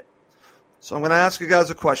earned it. So I'm going to ask you guys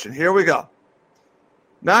a question. Here we go.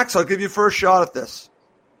 Max, I'll give you first shot at this.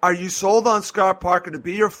 Are you sold on Scott Parker to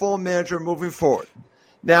be your full manager moving forward?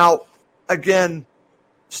 Now, again,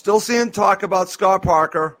 still seeing talk about Scott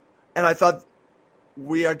Parker, and I thought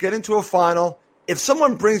we are getting to a final. If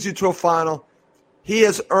someone brings you to a final, he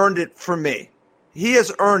has earned it for me. He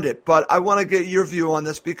has earned it, but I want to get your view on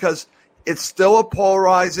this because it's still a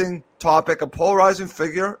polarizing topic. A polarizing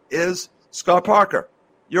figure is Scott Parker.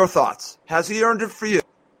 Your thoughts? Has he earned it for you?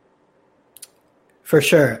 For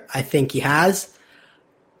sure. I think he has.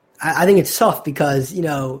 I think it's tough because,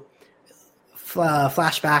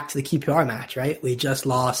 flashback to the QPR match, right? We just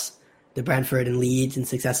lost to Brentford and Leeds in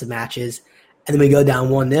successive matches, and then we go down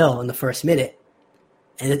 1-0 in the first minute.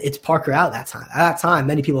 And it's Parker out that time. At that time,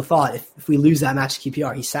 many people thought if we lose that match to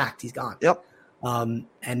QPR, he's sacked, he's gone. Yep.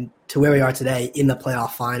 And to where we are today in the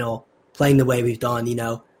playoff final, playing the way we've done,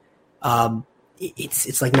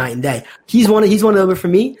 it's like night and day. He's won it over for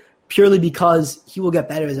me purely because he will get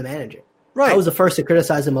better as a manager. Right. I was the first to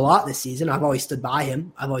criticize him a lot this season. I've always stood by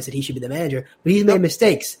him. I've always said he should be the manager, but he's made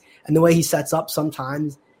mistakes. And the way he sets up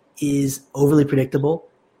sometimes is overly predictable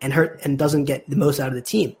and doesn't get the most out of the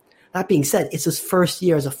team. That being said, it's his first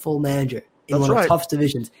year as a full manager in one of the toughest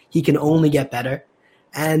divisions. He can only get better.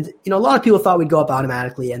 And, a lot of people thought we'd go up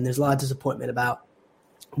automatically, and there's a lot of disappointment about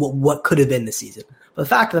what could have been this season. But the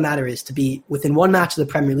fact of the matter is to be within one match of the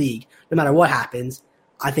Premier League, no matter what happens,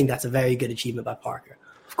 I think that's a very good achievement by Parker.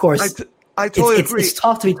 Of course, I totally agree. It's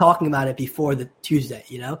tough to be talking about it before the Tuesday,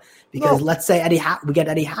 because let's say we get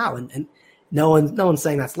Eddie Howe, and no one's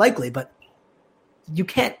saying that's likely, but you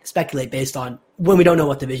can't speculate based on when we don't know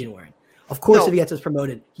what division we're in. Of course, if he gets us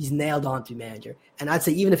promoted, he's nailed on to be manager. And I'd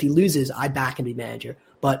say even if he loses, I'd back him to be manager.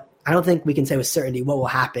 But I don't think we can say with certainty what will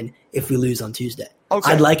happen if we lose on Tuesday. Okay.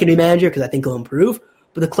 I'd like him to be manager because I think he'll improve,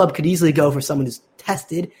 but the club could easily go for someone who's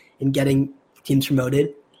tested in getting teams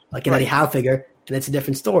promoted, like an Eddie Howe figure, and it's a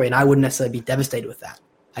different story, and I wouldn't necessarily be devastated with that.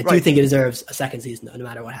 I do think it deserves a second season, though, no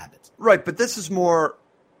matter what happens. Right, but this is more,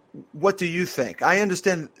 what do you think? I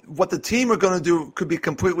understand what the team are going to do could be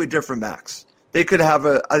completely different, Max. They could have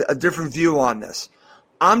a different view on this.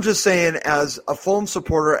 I'm just saying, as a Fulham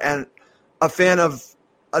supporter and a fan of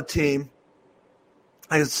a team,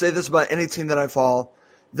 I can say this about any team that I follow,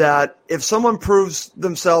 that if someone proves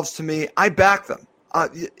themselves to me, I back them.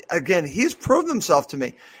 Again, he's proved himself to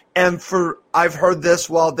me. And I've heard this,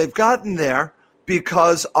 they've gotten there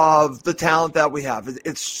because of the talent that we have.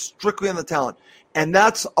 It's strictly on the talent. And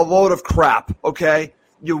that's a load of crap, okay?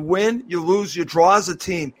 You win, you lose, you draw as a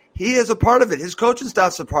team. He is a part of it. His coaching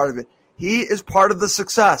staff's a part of it. He is part of the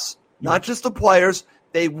success, not just the players.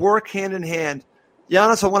 They work hand in hand.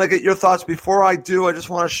 Giannis, I want to get your thoughts. Before I do, I just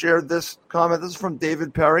want to share this comment. This is from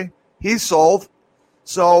David Perry. He's sold.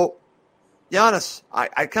 So, Giannis,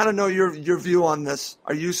 I kind of know your view on this.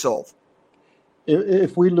 Are you sold?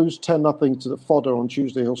 If we lose 10-0 to the fodder on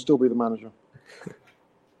Tuesday, he'll still be the manager.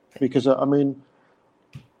 Because I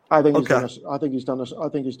think he's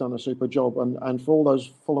done a super job. And for all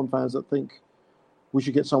those Fulham fans that think we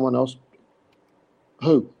should get someone else,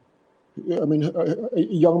 who? I mean, a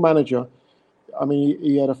young manager. I mean,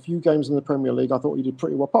 he had a few games in the Premier League. I thought he did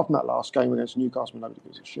pretty well, apart from that last game against Newcastle. Nobody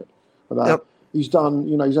gives a shit for that. Yep. He's done,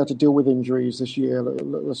 he's had to deal with injuries this year.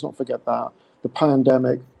 Let's not forget that. The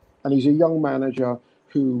pandemic. And he's a young manager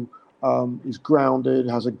who is grounded,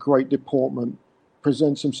 has a great deportment,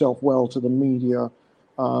 presents himself well to the media,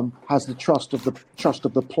 has the trust of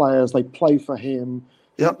the players. They play for him.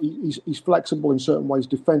 Yep. He's flexible in certain ways.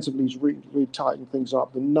 Defensively, he's really tightened things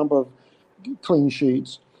up. The number of clean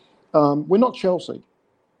sheets. We're not Chelsea.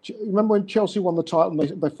 Remember when Chelsea won the title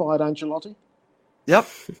and they fired Ancelotti? Yep.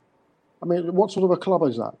 I mean, what sort of a club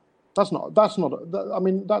is that? They're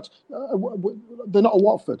not a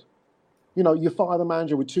Watford. You fire the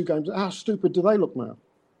manager with 2 games. How stupid do they look now?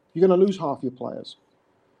 You're going to lose half your players.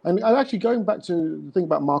 And actually, going back to the thing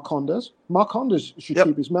about Marcondes should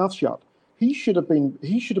keep his mouth shut. He should have been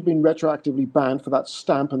retroactively banned for that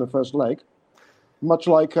stamp in the first leg, much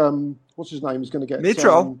like what's his name is going to get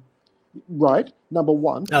Mitro. Right, number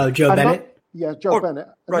one. Oh, Joe Bennett. Joe Bennett.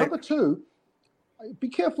 And right. number 2, be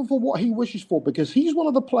careful for what he wishes for, because he's one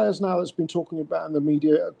of the players now that's been talking about in the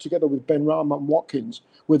media together with Ben Rama and Watkins,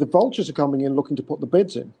 where the vultures are coming in looking to put the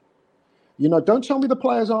bids in. Don't tell me the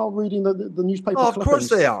players aren't reading the newspaper clippings. Of course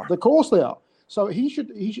they are. Of course they are. So he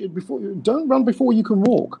should don't run before you can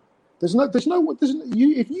walk. If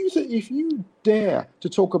you dare to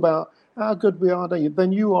talk about how good we are,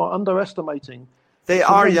 then you are underestimating. They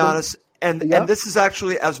are, Giannis, and this is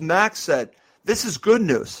actually, as Max said, this is good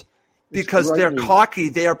news because they're cocky.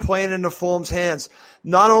 They are playing into Fulham's hands.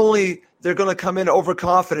 Not only they're going to come in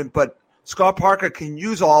overconfident, but Scott Parker can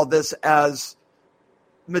use all this as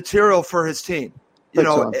material for his team.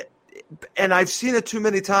 And I've seen it too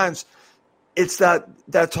many times. It's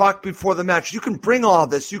that talk before the match. You can bring all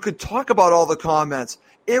this. You could talk about all the comments.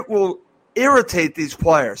 It will irritate these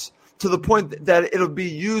players to the point that it'll be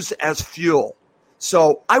used as fuel.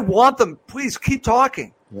 So I want them, please keep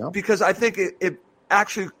talking, because I think it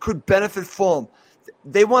actually could benefit Fulham.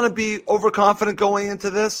 They want to be overconfident going into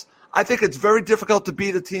this. I think it's very difficult to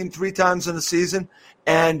beat a team 3 times in a season,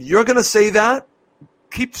 and you're going to say that.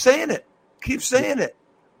 Keep saying it. Keep saying it.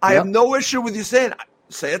 I have no issue with you saying it.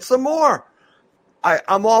 Say it some more.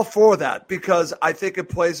 I'm all for that because I think it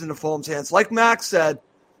plays into Fulham's hands. Like Max said,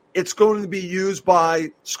 it's going to be used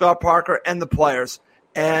by Scott Parker and the players.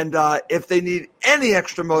 And if they need any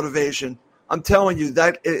extra motivation, I'm telling you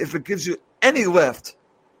that if it gives you any lift,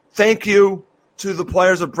 thank you to the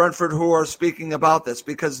players of Brentford who are speaking about this,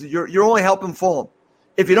 because you're only helping Fulham.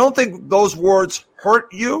 If you don't think those words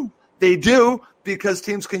hurt you, they do, because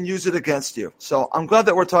teams can use it against you. So I'm glad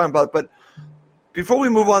that we're talking about it. But before we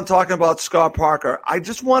move on talking about Scott Parker, I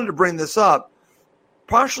just wanted to bring this up,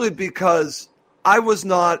 partially because I was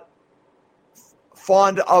not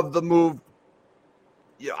fond of the move.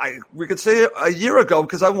 We could say a year ago,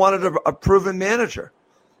 because I wanted a proven manager.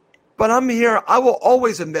 But I'm here. I will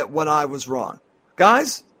always admit when I was wrong.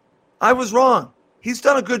 Guys, I was wrong. He's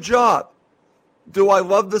done a good job. Do I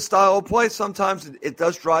love the style of play? Sometimes it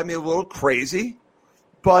does drive me a little crazy.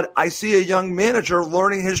 But I see a young manager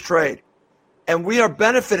learning his trade. And we are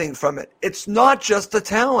benefiting from it. It's not just the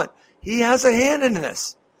talent. He has a hand in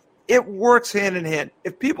this. It works hand in hand.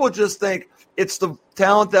 If people just think it's the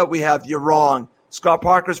talent that we have, you're wrong. Scott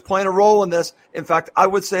Parker's playing a role in this. In fact, I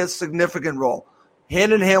would say a significant role.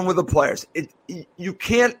 Hand in hand with the players. You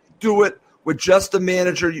can't do it with just the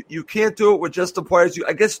manager. You can't do it with just the players.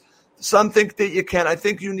 I guess some think that you can. I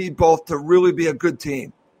think you need both to really be a good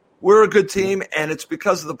team. We're a good team, and it's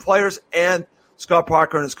because of the players and Scott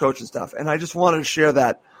Parker and his coaching staff. And I just wanted to share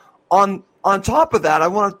that. On top of that, I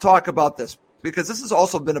want to talk about this because this has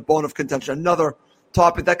also been a bone of contention, another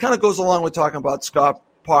topic that kind of goes along with talking about Scott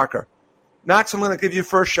Parker. Max, I'm going to give you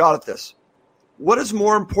first shot at this. What is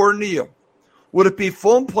more important to you? Would it be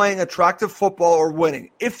Fulham playing attractive football or winning?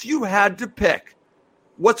 If you had to pick,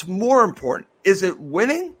 what's more important? Is it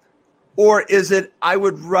winning or is it I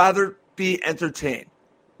would rather be entertained?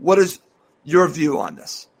 What is your view on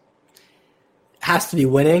this? Has to be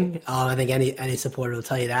winning. I think any supporter will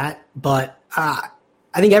tell you that. But I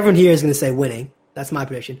think everyone here is going to say winning. That's my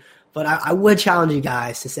prediction. But I would challenge you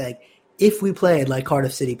guys to say, if we played like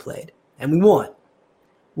Cardiff City played and we won,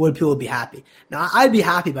 would people be happy? Now, I'd be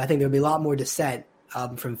happy, but I think there would be a lot more dissent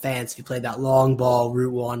from fans if you played that long ball,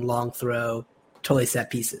 route one, long throw, totally set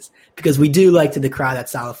pieces. Because we do like to decry that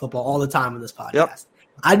style of football all the time on this podcast. Yep.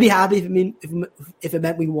 I'd be happy if it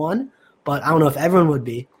meant we won, but I don't know if everyone would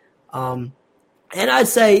be. And I'd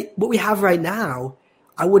say what we have right now,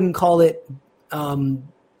 I wouldn't call it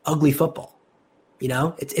ugly football. You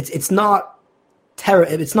know, it's not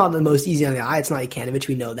terrible. It's not the most easy on the eye. It's not Ivanovic.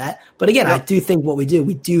 We know that. But again, I do think what we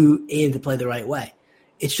do aim to play the right way.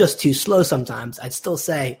 It's just too slow sometimes. I'd still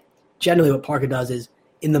say generally what Parker does is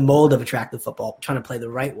in the mold of attractive football, trying to play the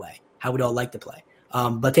right way, how we'd all like to play.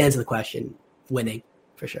 But to answer the question, winning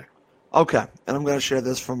for sure. Okay, and I'm going to share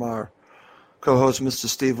this from our co-host, Mr.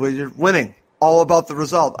 Steve Ledyard. Winning. All about the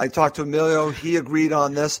result. I talked to Emilio. He agreed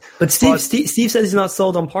on this. But Steve says he's not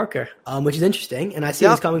sold on Parker, which is interesting. And I see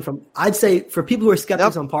where it's coming from. I'd say for people who are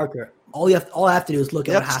skeptics on Parker, all I have to do is look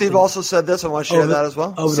at what happened. Steve also said this. I want to share that as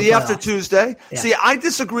well. See after Tuesday. Yeah. See, I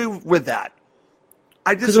disagree with that.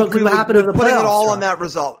 I disagree with putting it all on that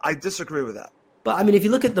result. I disagree with that. But, I mean, if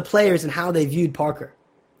you look at the players and how they viewed Parker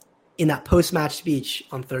in that post-match speech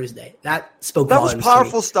on Thursday, that spoke volumes. That was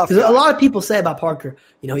powerful stuff. Because a lot of people say about Parker,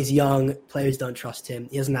 he's young, players don't trust him,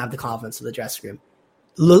 he doesn't have the confidence of the dressing room.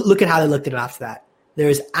 Look at how they looked at him after that. There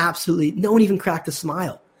is absolutely no one even cracked a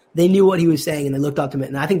smile. They knew what he was saying, and they looked up to him,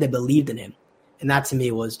 and I think they believed in him. And that, to me,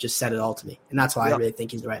 was just said it all to me. And that's why I really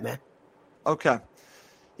think he's the right man. Okay.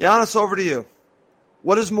 Giannis, over to you.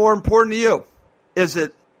 What is more important to you? Is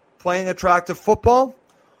it playing attractive football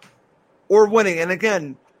or winning. And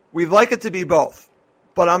again, we'd like it to be both.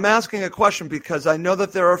 But I'm asking a question because I know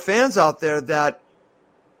that there are fans out there that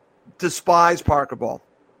despise Parker Ball.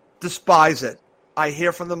 Despise it. I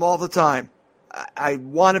hear from them all the time. I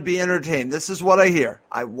want to be entertained. This is what I hear.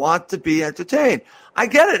 I want to be entertained. I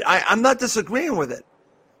get it. I'm not disagreeing with it.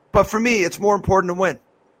 But for me, it's more important to win.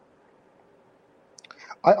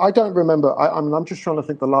 I don't remember. I'm just trying to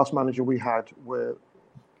think the last manager we had where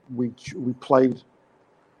we played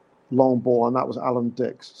long ball, and that was Alan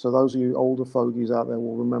Dix. So those of you older fogies out there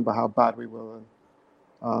will remember how bad we were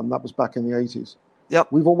then. That was back in the 80s. Yep.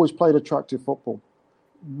 We've always played attractive football.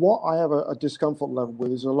 What I have a discomfort level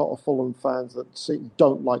with is a lot of Fulham fans that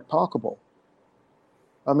don't like Parker Ball.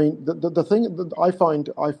 I mean, the thing that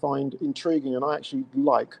I find intriguing and I actually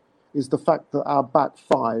like is the fact that our back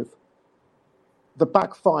five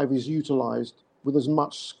is utilised with as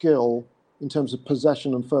much skill in terms of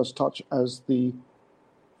possession and first touch as the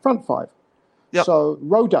front five. Yep. So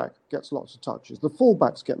Rodak gets lots of touches. The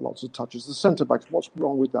fullbacks get lots of touches. The centre-backs, what's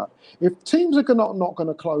wrong with that? If teams are not going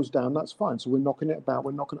to close down, that's fine. So we're knocking it about.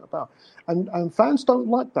 And fans don't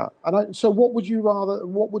like that. So what would you rather,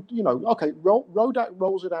 okay, Rodak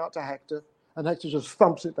rolls it out to Hector, and Hector just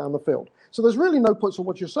thumps it down the field. So there's really no point to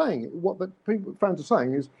what you're saying. What the fans are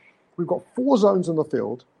saying is we've got 4 zones in the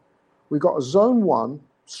field. We've got a zone 1,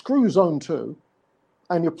 screw zone 2,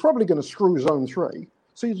 and you're probably going to screw zone 3.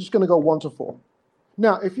 So you're just going to go 1 to 4.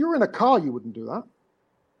 Now, if you're in a car, you wouldn't do that.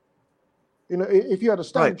 If you had a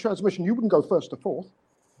standard transmission, you wouldn't go 1st to 4th,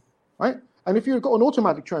 right? And if you've got an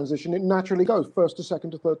automatic transition, it naturally goes 1st to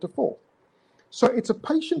 2nd to 3rd to 4th. So it's a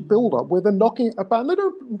patient build-up where they're knocking it about. They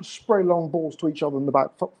don't spray long balls to each other in the back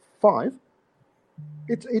 5.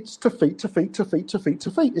 It's to feet.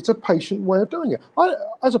 It's a patient way of doing it. I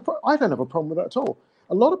don't have a problem with that at all.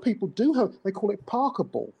 A lot of people they call it Parker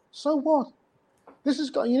Ball. So what?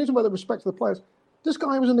 You need to wear the respect of the players. This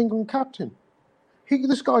guy was an England captain.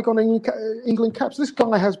 This guy got England caps. This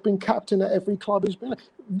guy has been captain at every club he's been at.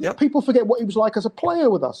 Yep. People forget what he was like as a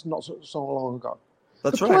player with us not so long ago.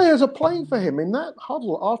 That's right. The players are playing for him. In that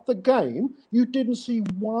huddle after game, you didn't see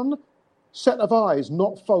one set of eyes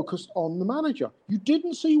not focused on the manager. You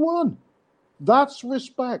didn't see one. That's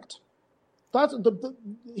respect.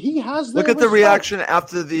 He has. Look at the reaction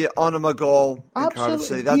after the Onuma goal in Cardiff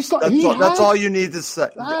City. That's all you need to say.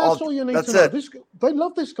 That's all you need to know. They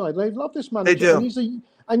love this guy. They love this manager. They do.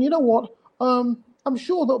 And you know what? I'm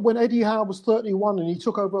sure that when Eddie Howe was 31 and he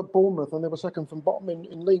took over at Bournemouth and they were second from bottom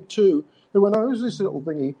in League Two, they went, "Oh, who's this little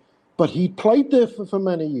thingy?" But he played there for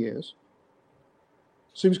many years,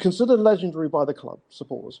 so he was considered legendary by the club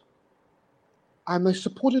supporters, and they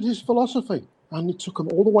supported his philosophy. And it took him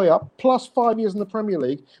all the way up, plus 5 years in the Premier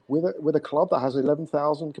League with a club that has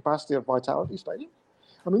 11,000 capacity at Vitality Stadium.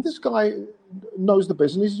 I mean, this guy knows the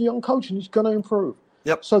business. He's a young coach, and he's going to improve.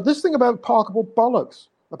 Yep. So this thing about Parker Ball, bollocks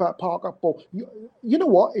about Parker Ball. You know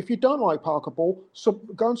what? If you don't like Parker Ball,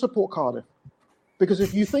 go and support Cardiff. Because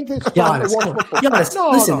if you think it's fun, listen,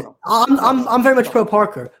 I'm very much pro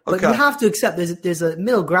Parker, but you have to accept there's a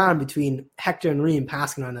middle ground between Hector and Ream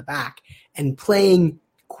passing on the back and playing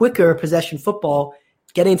quicker possession football,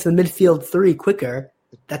 getting to the midfield 3 quicker.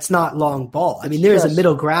 That's not long ball. I mean, there is a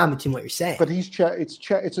middle ground between what you're saying. But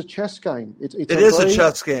it's a chess game. It is a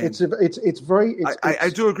chess game. I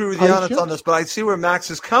do agree with Giannis on this, but I see where Max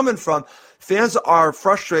is coming from. Fans are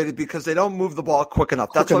frustrated because they don't move the ball quick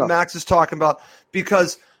enough. That's what Max is talking about,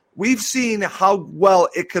 because we've seen how well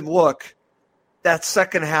it could look that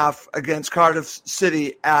second half against Cardiff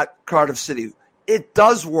City at Cardiff City. It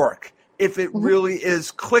does work if it really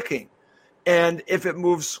is clicking and if it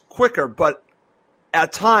moves quicker. But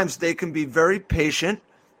at times they can be very patient,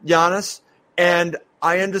 Giannis, and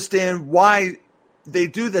I understand why they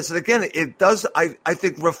do this. And again, it does, I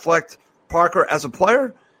think, reflect Parker as a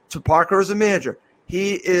player to Parker as a manager.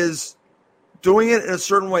 He is doing it in a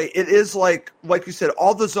certain way. It is like you said,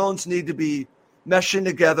 all the zones need to be meshing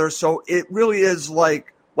together. So it really is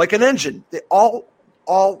like an engine.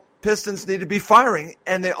 All pistons need to be firing,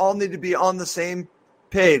 and they all need to be on the same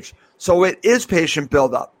page. So it is patient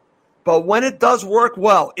buildup. But when it does work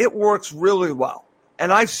well, it works really well.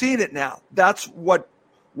 And I've seen it now. That's what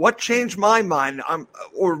changed my mind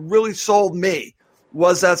or really sold me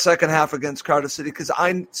was that second half against Cardiff City, because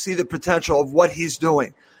I see the potential of what he's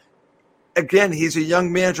doing. Again, he's a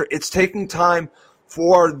young manager. It's taking time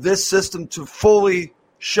for this system to fully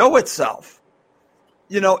show itself.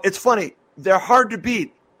 You know, it's funny. They're hard to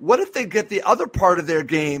beat. What if they get the other part of their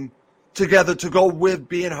game together to go with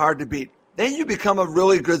being hard to beat? Then you become a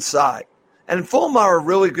really good side. And Fulham are a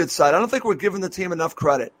really good side. I don't think we're giving the team enough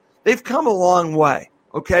credit. They've come a long way.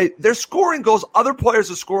 Okay, they're scoring goals. Other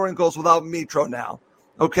players are scoring goals without Mitro now.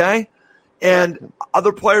 Okay, and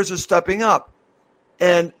other players are stepping up,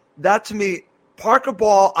 and that to me, Parker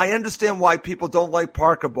Ball. I understand why people don't like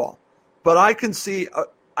Parker Ball, but I can see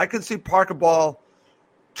Parker Ball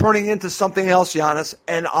turning into something else, Giannis.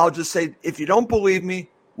 And I'll just say, if you don't believe me,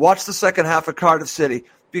 watch the second half of Cardiff City,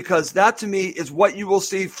 because that to me is what you will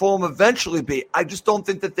see Fulham eventually be. I just don't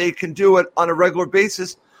think that they can do it on a regular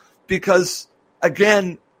basis because,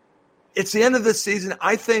 again, it's the end of the season.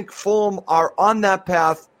 I think Fulham are on that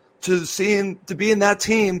path to be in that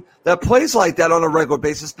team that plays like that on a regular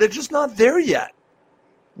basis. They're just not there yet.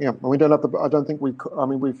 Yeah, and we don't have the. I don't think we. I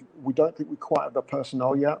mean, we don't think we quite have the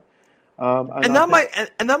personnel yet. And that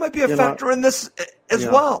might be a factor in this as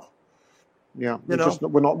well. Yeah, we're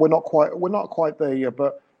not quite there yet.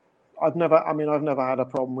 But I've never had a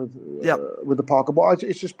problem with the Parker. But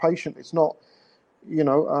it's just patient. It's not.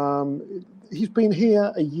 He's been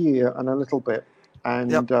here a year and a little bit,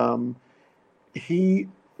 and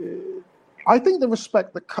I think the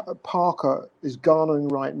respect that Parker is garnering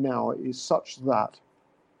right now is such that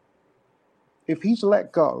if he's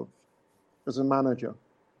let go as a manager,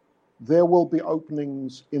 there will be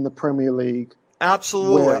openings in the Premier League.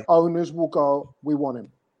 Absolutely. Where owners will go, we want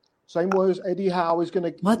him. Same way as Eddie Howe is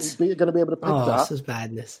going to be able to pick that. This is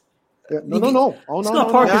madness. Yeah, no.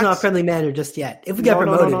 Parker's not a friendly manager just yet. If we get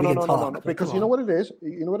promoted, we can talk. No. Because you know what it is?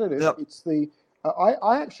 Yep. It's the.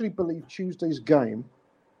 I actually believe Tuesday's game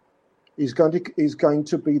is going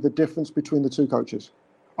to be the difference between the two coaches.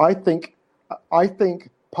 I think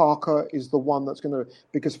Parker is the one that's going to,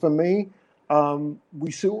 because for me,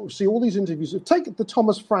 we see all these interviews. Take the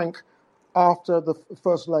Thomas Frank after the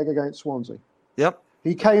first leg against Swansea. Yep.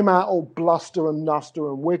 He came out all bluster and nuster,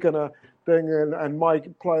 and we're going to thing, and my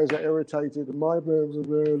players are irritated, and my players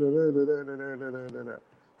are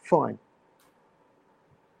fine.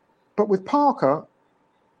 But with Parker,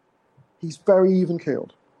 he's very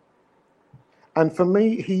even-keeled. And for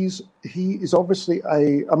me, he is obviously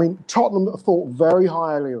Tottenham thought very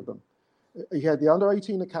highly of them. He had the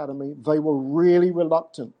under-18 academy. They were really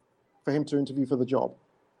reluctant for him to interview for the job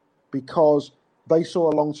because they saw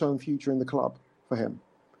a long-term future in the club for him.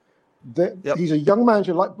 He's a young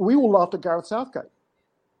manager. Like we all laughed at Gareth Southgate.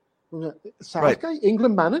 Southgate, right.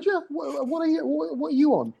 England manager? What are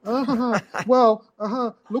you on? Well,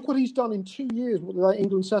 look what he's done in 2 years with that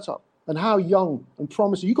England setup, and how young and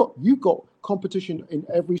promising. You've got competition in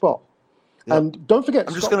every spot. Yep. And don't forget,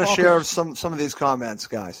 I'm just going to share some of these comments,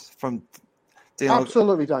 guys. From Daniel.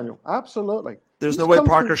 Absolutely, Daniel. Absolutely. There's no way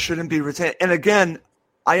Parker shouldn't be retained. And again,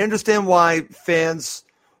 I understand why fans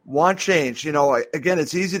want change. Again,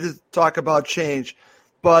 it's easy to talk about change,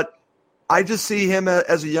 but I just see him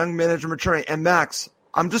as a young manager maturing. And Max,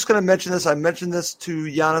 I'm just going to mention this. I mentioned this to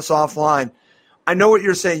Giannis offline. I know what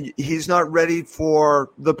you're saying. He's not ready for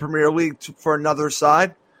the Premier League for another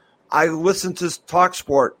side. I listened to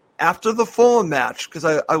TalkSport after the Fulham match because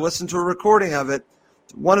I listened to a recording of it.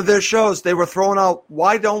 One of their shows, they were throwing out,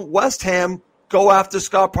 why don't West Ham go after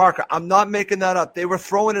Scott Parker? I'm not making that up. They were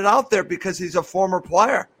throwing it out there because he's a former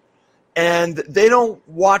player. And they don't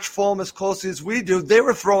watch Fulham as closely as we do. They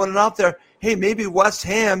were throwing it out there, hey, maybe West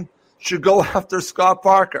Ham should go after Scott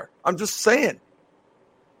Parker. I'm just saying.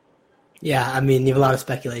 Yeah, I mean, you have a lot of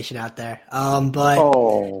speculation out there.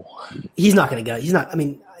 But he's not going to go. He's not. I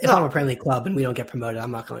mean, if I'm a Premier League club and we don't get promoted,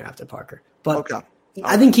 I'm not going after Parker. But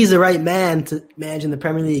I think he's the right man to manage in the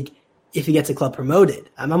Premier League if he gets a club promoted.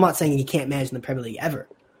 I'm not saying he can't manage in the Premier League ever.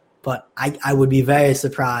 But I would be very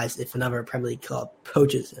surprised if another Premier League club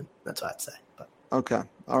poaches him. That's what I'd say. But. Okay.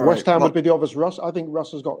 All right. West Ham would be the obvious. Russ, I think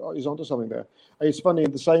Russ is onto something there. It's funny,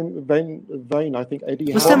 in the same vein I think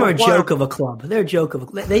Eddie. West Ham are a joke of a club. They're a joke of a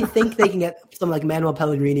club. They think they can get someone like Manuel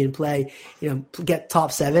Pellegrini and play, get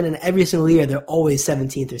top 7, and every single year they're always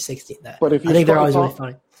 17th or 16th. But if I think they're always really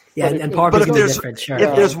funny. Yeah, and Parker's going to be different, sure.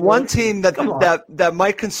 If there's one team that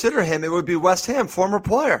might consider him, it would be West Ham, former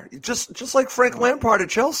player. Just like Frank Lampard at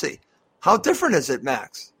Chelsea. How different is it,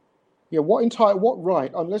 Max? Yeah, what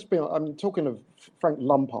right? Let's be honest, I'm talking of Frank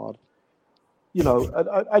Lampard.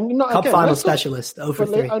 Cup final specialist, 0 for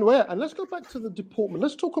 3. And let's go back to the deportment.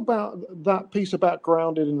 Let's talk about that piece about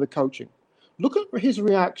grounded in the coaching. Look at his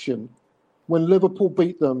reaction when Liverpool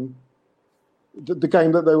beat them, the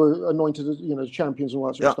game that they were anointed as, champions and all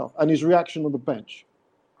that sort of stuff, and his reaction on the bench.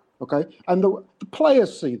 Okay, and the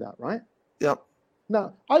players see that, right? Yep.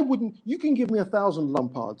 Now, you can give me 1,000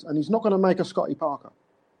 Lampards, and he's not going to make a Scotty Parker.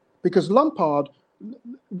 Because Lampard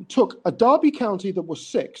took a Derby County that was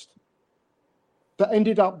 6th, that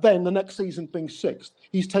ended up then the next season being 6th.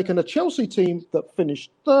 He's taken a Chelsea team that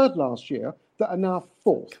finished 3rd last year, that are now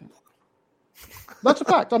 4th. That's a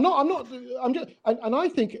fact. I'm just, and I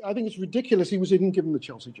think it's ridiculous he was even given the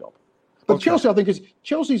Chelsea job. But okay.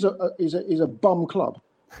 Chelsea's a bum club.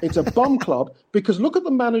 It's a bum club because look at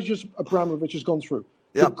the managers Abramovich has gone through.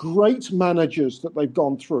 Yep. The great managers that they've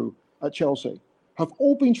gone through at Chelsea have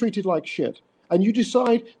all been treated like shit. And you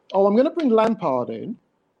decide, I'm going to bring Lampard in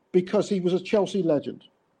because he was a Chelsea legend.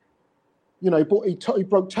 You know, he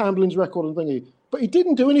broke Tamblin's record and thingy. But he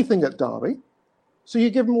didn't do anything at Derby. So you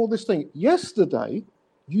give him all this thing. Yesterday,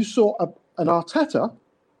 you saw an Arteta.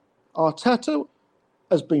 Arteta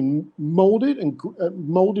has been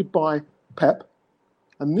molded by Pep.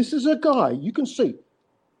 And this is a guy, you can see,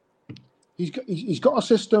 he's got a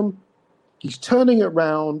system. He's turning it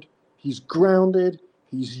around. He's grounded.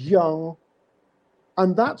 He's young.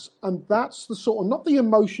 And that's the sort of, not the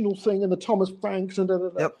emotional thing and the Thomas Franks and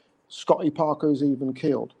yep. Scotty Parker's even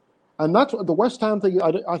killed. And that's what the West Ham thing,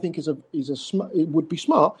 I think, it would be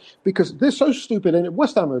smart because they're so stupid. And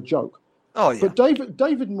West Ham are a joke. Oh, yeah. But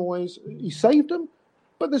David Moyes, he saved them.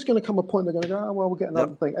 But there's going to come a point they're going to go, we'll get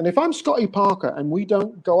another thing. And if I'm Scotty Parker and we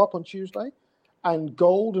don't go up on Tuesday and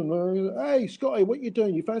Gold and, hey, Scotty, what are you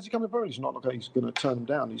doing? You fancy coming forward? He's not going to turn him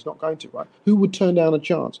down. He's not going to, right? Who would turn down a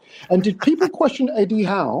chance? And did people question Eddie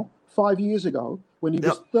Howe 5 years ago when he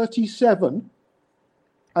was 37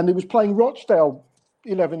 and he was playing Rochdale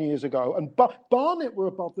 11 years ago? And Barnet were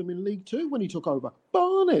above them in League Two when he took over.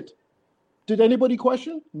 Barnet. Did anybody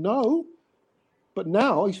question? No. But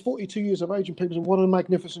now he's 42 years of age and people say, what a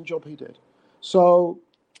magnificent job he did. So,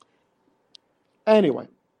 anyway.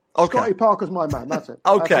 Okay. Scotty Parker's my man. That's it.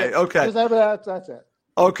 Okay. That's it.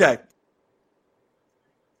 Okay.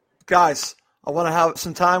 Guys, I want to have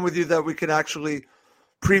some time with you that we can actually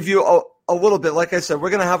preview a little bit. Like I said, we're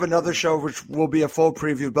going to have another show which will be a full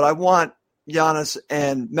preview, but I want Giannis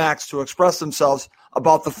and Max to express themselves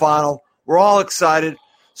about the final. We're all excited.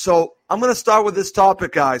 So I'm going to start with this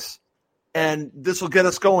topic, guys. And this will get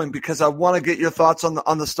us going because I want to get your thoughts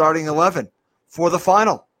on the starting 11 for the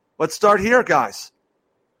final. Let's start here, guys.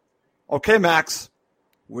 Okay, Max,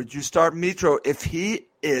 would you start Mitro if he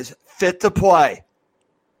is fit to play?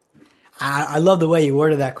 I love the way you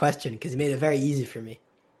worded that question because he made it very easy for me.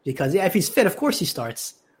 Because if he's fit, of course he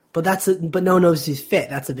starts. But no one knows he's fit.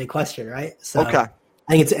 That's a big question, right? So okay.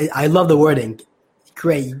 I love the wording.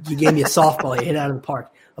 Great, you gave me a softball. You hit it out of the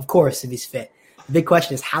park. Of course, if he's fit. The big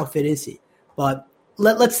question is how fit is he? But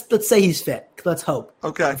let's say he's fit. Let's hope.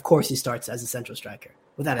 Okay. Of course he starts as a central striker.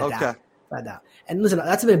 Without a doubt. Without a doubt. And listen,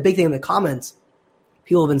 that's been a big thing in the comments.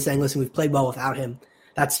 People have been saying, listen, we've played well without him.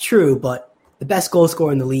 That's true, but the best goal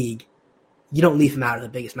scorer in the league, you don't leave him out of the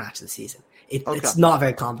biggest match of the season. It's not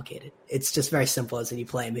very complicated. It's just very simple as when you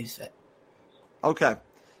play him, he's fit. Okay.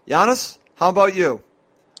 Giannis, how about you?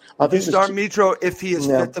 Would you start Mitro if he is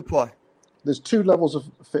fit to play? There's two levels of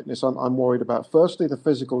fitness I'm worried about. Firstly, the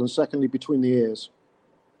physical, and secondly, between the ears.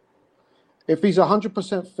 If he's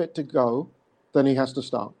 100% fit to go, then he has to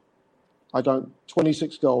start.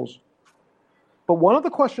 26 goals. But one of the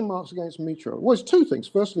question marks against Mitro was two things.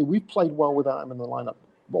 Firstly, we've played well without him in the lineup,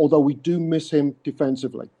 although we do miss him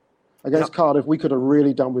defensively. Against Cardiff, we could have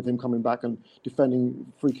really done with him coming back and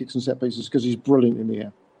defending free kicks and set pieces because he's brilliant in the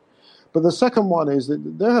air. But the second one is that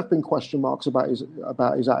there have been question marks about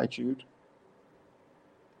his attitude.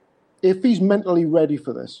 If he's mentally ready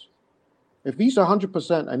for this, if he's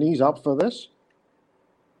 100% and he's up for this,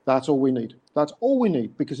 that's all we need. That's all we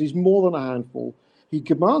need because he's more than a handful. He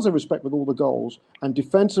commands a respect with all the goals, and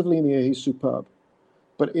defensively in the air, he's superb.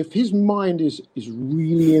 But if his mind is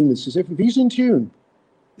really in this, if he's in tune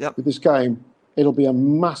with this game, it'll be a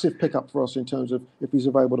massive pickup for us in terms of if he's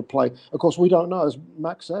available to play. Of course, we don't know, as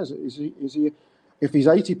Max says, is he if he's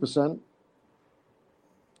 80%,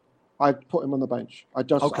 I'd put him on the bench. I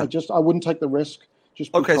wouldn't take the risk.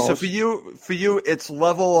 Just because. Okay, so for you, it's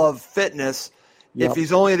level of fitness. Yep. If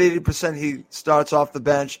he's only at 80%, he starts off the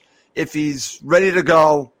bench. If he's ready to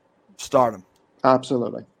go, start him.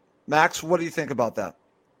 Absolutely. Max, what do you think about that?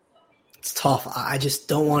 It's tough. I just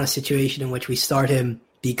don't want a situation in which we start him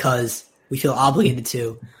because we feel obligated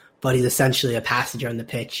to, but he's essentially a passenger on the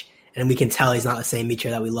pitch, and we can tell he's not the same Mitro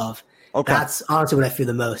that we love. Okay. That's honestly what I feel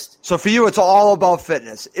the most. So for you, it's all about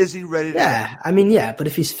fitness. Is he ready to go? But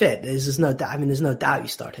if he's fit, there's no doubt you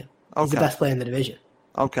start him. He's the best player in the division.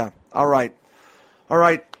 Okay. All right.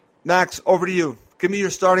 Max, over to you. Give me your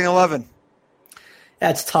starting 11. Yeah,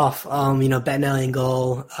 it's tough. Bettinelli in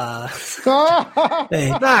goal.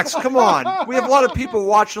 Hey. Max, come on. We have a lot of people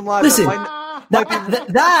watching live. Listen,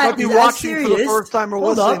 might be watching for the first time or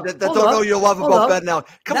listening that don't know your love about Bettinelli.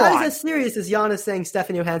 Come on. That is as serious as Giannis saying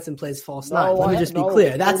Stefan Johansson plays false nine. Let me just be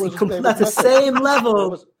clear. That's the same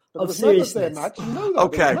level of seriousness. There, Max. You know that.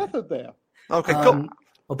 Okay. There's method there. Okay, go.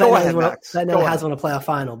 Well, Go ahead, Max. Ben never has won a playoff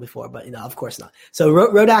final before, but of course not. So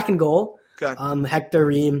Rodak in goal. Okay. Hector,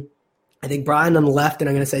 Ream. I think Brian on the left, and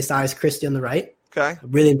I'm going to say Cyrus Christie on the right. Okay.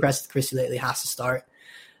 I'm really impressed with Christie lately. Has to start.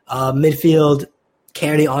 Midfield,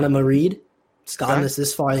 Kearney, Onama, Reed. It's gotten us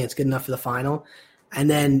this far. I think it's good enough for the final. And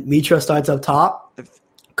then Mitro starts up top.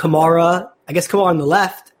 Kamara on the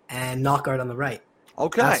left, and Knockaert on the right.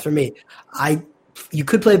 Okay. That's for me. You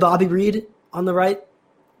could play Bobby Reed on the right.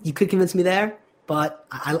 You could convince me there. But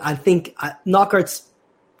I think Knockaert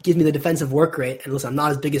gives me the defensive work rate. And listen, I'm not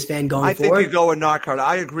his biggest fan going forward. I think you go with Knockaert.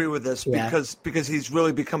 I agree with this because he's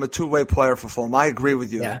really become a two-way player for Fulham. I agree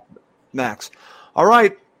with you, Max. All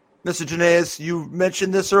right, Mr. Janaeus, you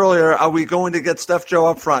mentioned this earlier. Are we going to get Steph Joe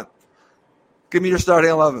up front? Give me your starting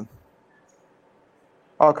 11.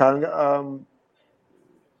 Okay.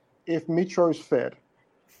 If Mitro's fit,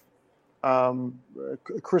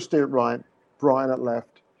 Christie at right, Brian at left,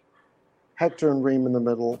 Hector and Ream in the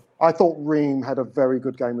middle. I thought Ream had a very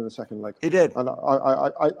good game in the second leg. He did. And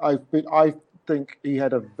I think he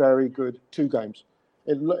had a very good 2 games.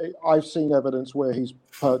 I've seen evidence where he's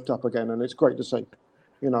perked up again, and it's great to see.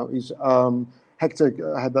 He's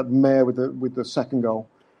Hector had that mare with the second goal,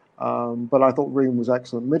 but I thought Ream was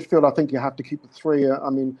excellent. Midfield, I think you have to keep the 3. I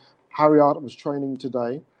mean, Harry Arter was training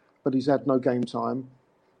today, but he's had no game time,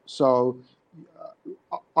 so.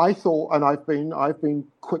 I thought, and I've been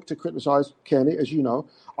quick to criticise Kearney, as you know.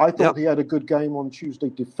 I thought he had a good game on Tuesday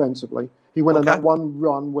defensively. He went on that one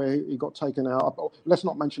run where he got taken out. Let's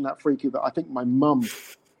not mention that free kick that I think my mum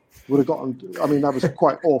would have gotten. I mean, that was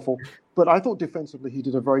quite awful. But I thought defensively he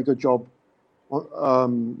did a very good job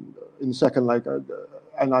in the second leg.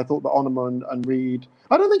 And I thought that Onama and Reed.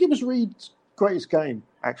 I don't think it was Reed's greatest game,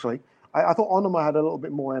 actually. I thought Onama had a little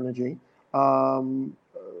bit more energy.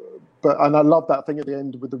 And I love that thing at the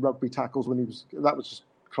end with the rugby tackles that was just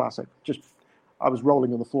classic. I was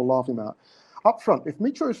rolling on the floor laughing about it. Up front, if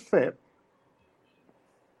Mitro is fit,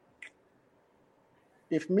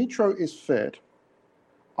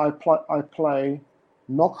 I play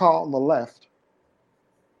Knockaert on the left.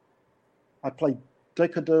 I play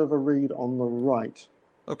Decordova Reed on the right.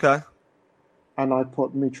 Okay. And I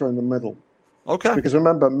put Mitro in the middle. Okay. Because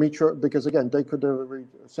remember, again, Decordova Reed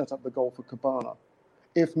set up the goal for Cabana.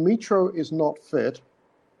 If Mitro is not fit,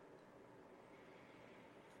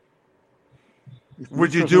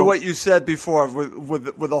 would you do what you said before with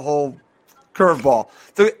the whole curveball?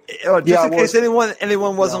 Just in case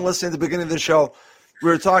anyone wasn't listening at the beginning of the show, we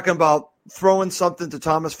were talking about throwing something to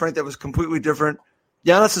Thomas Frank that was completely different.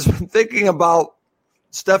 Giannis has been thinking about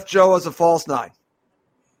Steph Joe as a false 9.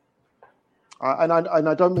 And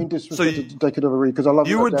I don't mean disrespect to Decordova Reed because I love.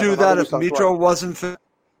 You would do that if Mitro wasn't fit.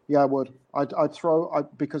 Yeah, I would. I'd throw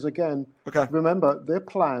because again, remember their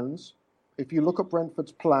plans. If you look at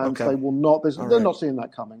Brentford's plans, they will not. They're not seeing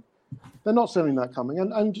that coming. They're not seeing that coming.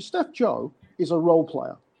 And Steph Joe is a role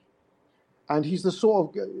player, and he's the sort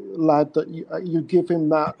of lad that you give him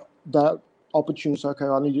that opportunity. Okay,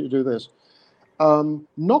 I need you to do this.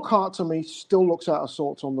 Knockaert to me still looks out of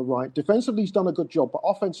sorts on the right. Defensively, he's done a good job, but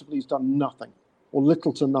offensively, he's done nothing or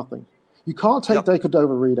little to nothing. You can't take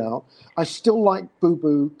Decordova Reed out. I still like Boo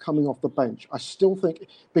Boo coming off the bench. I still think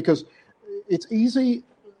because it's easy,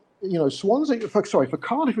 Swansea. For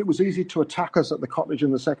Cardiff, it was easy to attack us at the Cottage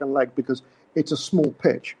in the second leg because it's a small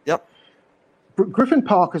pitch. Yep. Griffin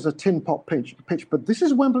Park is a tin pot pitch, but this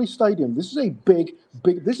is Wembley Stadium. This is a big.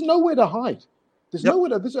 There's nowhere to hide. There's nowhere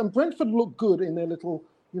to. And Brentford look good in their little,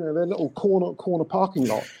 their little corner parking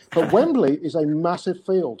lot. But Wembley is a massive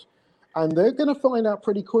field, and they're going to find out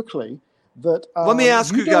pretty quickly. That let me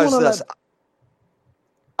ask you guys this.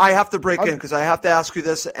 I have to break in because I have to ask you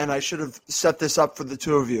this, and I should have set this up for the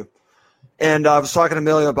two of you. And I was talking to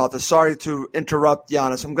Emilio about this. Sorry to interrupt,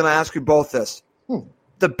 Giannis. I'm going to ask you both this.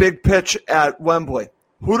 The big pitch at Wembley.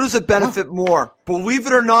 Who does it benefit more? Believe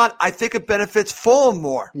it or not, I think it benefits Fulham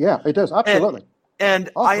more. Yeah, it does. Absolutely. And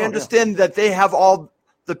I understand that they have all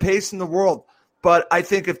the pace in the world. But I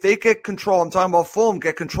think if they get control, I'm talking about Fulham,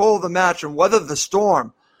 get control of the match and weather the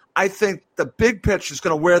storm, I think the big pitch is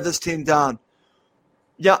going to wear this team down.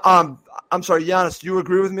 Yeah, I'm sorry, Giannis, do you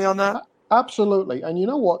agree with me on that? Absolutely. And you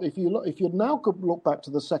know what? If you now look back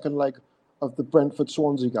to the second leg of the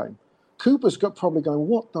Brentford-Swansea game, Cooper's probably going,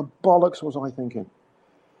 what the bollocks was I thinking?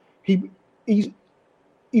 He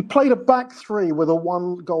played a back 3 with a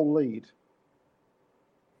 1-goal lead.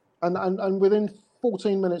 And within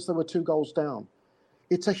 14 minutes, there were 2 goals down.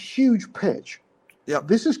 It's a huge pitch. Yep.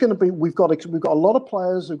 This is going to be. We've got a lot of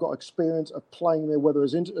players who've got experience of playing there, whether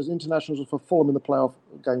as internationals or for Fulham in the playoff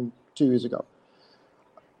game 2 years ago.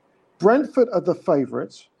 Brentford are the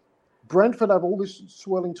favourites. Brentford have all this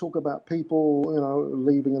swirling talk about people,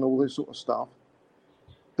 leaving and all this sort of stuff.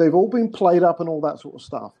 They've all been played up and all that sort of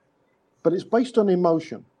stuff. But it's based on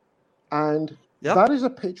emotion. And that is a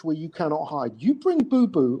pitch where you cannot hide. You bring Boo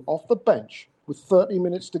Boo off the bench with 30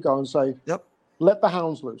 minutes to go and say, let the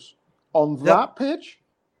hounds loose. On that pitch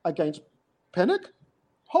against Pinnock,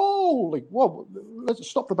 let's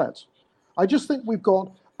stop the bets. I just think we've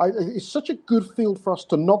got, it's such a good field for us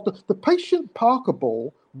to knock. The patient Parker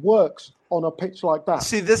ball works on a pitch like that.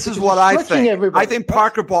 See, this is what I think. I think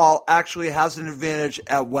Parker ball actually has an advantage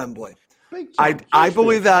at Wembley. I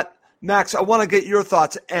believe that. Max, I want to get your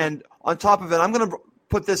thoughts. And on top of it, I'm going to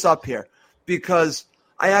put this up here because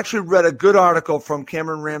I actually read a good article from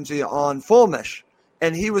Cameron Ramsey on Fulhamish,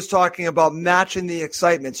 and he was talking about matching the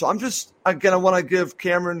excitement. So I want to give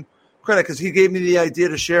Cameron credit because he gave me the idea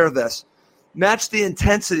to share this. Match the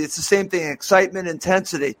intensity. It's the same thing, excitement,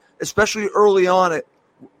 intensity, especially early on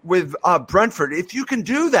with Brentford. If you can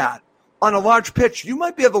do that on a large pitch, you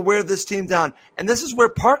might be able to wear this team down. And this is where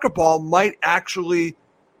Parker ball might actually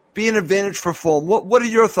be an advantage for Fulham. What are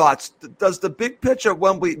your thoughts? Does the big pitch at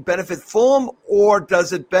Wembley benefit Fulham, or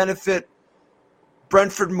does it benefit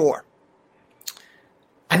Brentford more?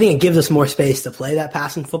 I think it gives us more space to play that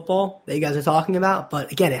passing football that you guys are talking about.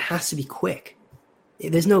 But again, it has to be quick.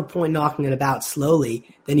 There's no point knocking it about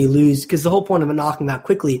slowly. Then you lose, because the whole point of knocking it out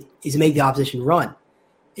quickly is to make the opposition run.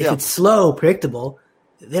 If it's slow, predictable,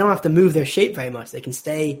 they don't have to move their shape very much. They can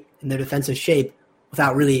stay in their defensive shape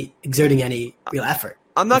without really exerting any real effort.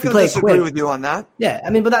 I'm not going to disagree with you on that. Yeah, I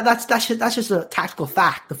mean, but that's just a tactical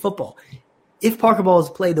fact of football. If Parker ball is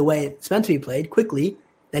played the way it's meant to be played, quickly,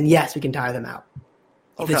 then yes, we can tire them out.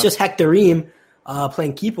 If it's just Hector Ream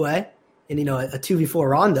playing Keepway in a 2v4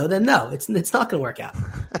 rondo, then no, it's not going to work out.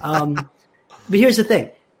 But here's the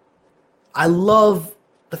thing. I love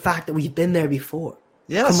the fact that we've been there before.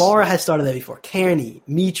 Yes. Kamara has started there before. Kearney,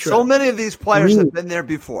 Mitra. So many of these players have been there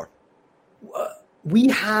before. We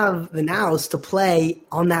have the nows to play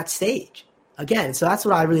on that stage again. So that's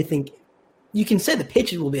what I really think. You can say the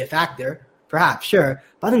pitches will be a factor, perhaps, sure.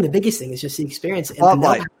 But I think the biggest thing is just the experience. And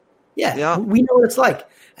we know what it's like.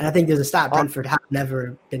 And I think there's a stat Brentford have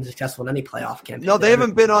never been successful in any playoff campaign. No, they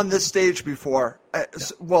haven't been on this stage before.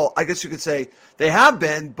 Well, I guess you could say they have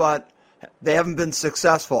been, but they haven't been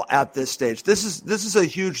successful at this stage. This is a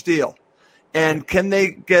huge deal. And can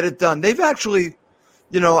they get it done? They've actually,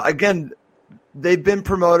 again, they've been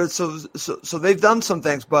promoted, so they've done some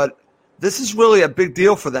things, but this is really a big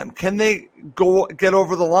deal for them. Can they get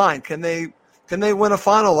over the line? Can they win a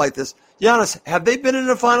final like this? Giannis, have they been in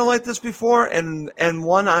a final like this before and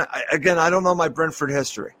won? I don't know my Brentford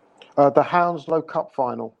history. The Hounslow Cup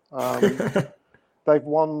final. They've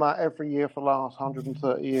won that every year for the last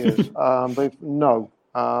 130 years. They've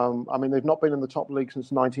not been in the top league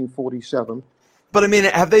since 1947. But I mean,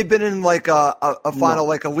 have they been in like a final,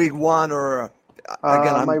 like a League One or?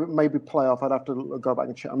 Maybe playoff. I'd have to go back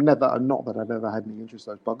and check. Not that I've ever had any interest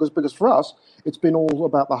in those buggers, because for us, it's been all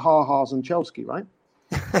about the ha-has and Chelsea, right?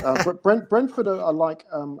 Brentford are like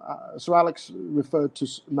Sir Alex referred to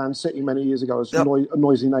Man City many years ago as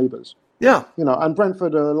noisy neighbours. Yeah, and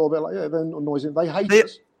Brentford are a little bit like they're noisy. They hate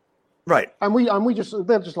us, right? And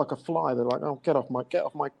they're just like a fly. They're like, oh, get off my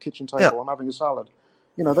kitchen table. Yeah. I'm having a salad.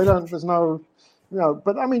 They don't. There's no.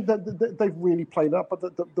 But I mean, they've really played up.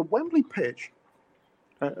 But the Wembley pitch.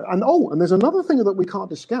 And there's another thing that we can't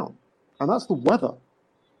discount, and that's the weather.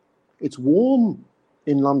 It's warm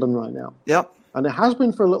in London right now. Yep. And it has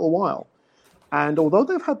been for a little while. And although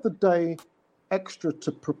they've had the day extra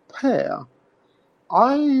to prepare,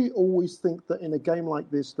 I always think that in a game like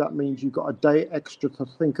this, that means you've got a day extra to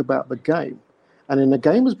think about the game. And in a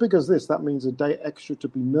game as big as this, that means a day extra to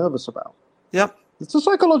be nervous about. Yep. It's a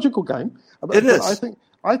psychological game. It is.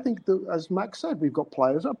 I think that, as Max said, we've got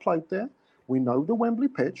players that played there. We know the Wembley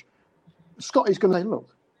pitch. Scotty's going to say,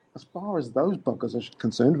 look, as far as those buggers are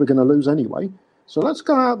concerned, we're going to lose anyway. So let's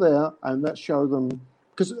go out there and let's show them.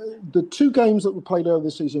 Because the two games that were played earlier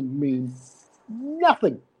this season mean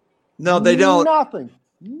nothing. No, they don't.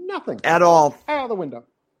 Nothing. At all. Out of the window.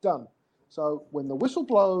 Done. So when the whistle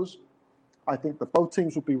blows, I think that both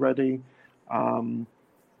teams will be ready. And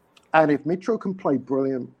if Mitro can play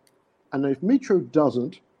brilliant, and if Mitro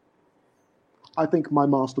doesn't, I think my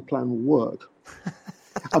master plan will work.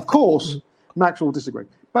 Of course, Max will disagree.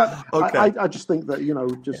 But okay. I just think that,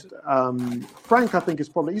 Frank, I think,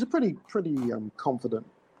 he's a pretty confident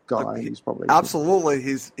guy. Okay. He's probably absolutely.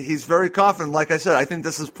 He's very confident. Like I said, I think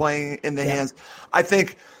this is playing in the hands. I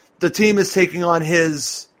think the team is taking on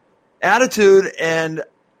his attitude. And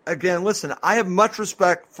again, listen, I have much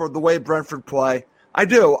respect for the way Brentford play. I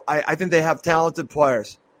do. I think they have talented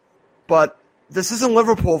players. but this isn't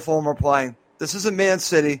Liverpool Fulham are playing. This isn't Man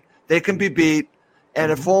City. They can be beat,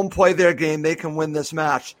 and if Fulham play their game, they can win this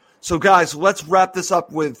match. So, guys, let's wrap this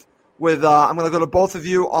up with I'm going to go to both of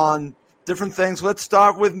you on different things. Let's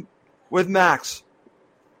start with Max.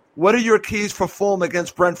 What are your keys for Fulham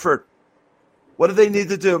against Brentford? What do they need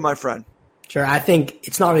to do, my friend? Sure, I think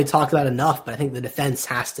it's not really talked about enough, but I think the defense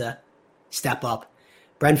has to step up.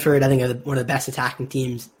 Brentford, I think, are one of the best attacking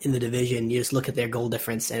teams in the division. You just look at their goal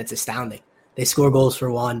difference, and it's astounding. They score goals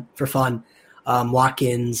for fun.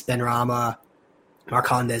 Watkins, Benrahma,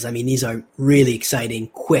 Marcondes. I mean, these are really exciting,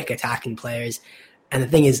 quick attacking players. And the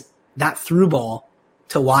thing is, that through ball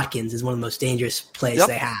to Watkins is one of the most dangerous plays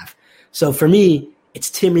they have. So for me,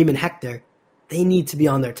 it's Tim Ream and Hector. They need to be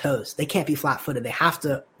on their toes. They can't be flat-footed. They have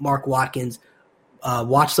to mark Watkins,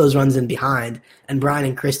 watch those runs in behind, and Brian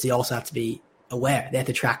and Christie also have to be aware. They have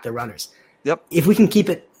to track their runners. Yep. If we can keep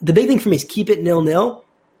it, the big thing for me is keep it 0-0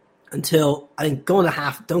 until, I think, go in the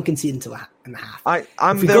half. Don't concede until in the half.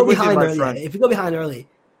 I'm there with you, my friend. If we go behind early,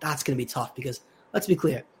 that's going to be tough because, let's be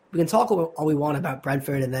clear, we can talk all we want about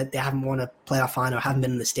Brentford and that they haven't won a playoff final or haven't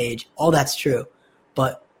been in the stage. All that's true.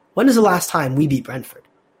 But when is the last time we beat Brentford?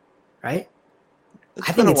 Right?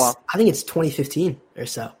 I think it's 2015 or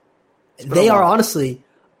so. They are honestly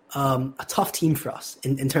a tough team for us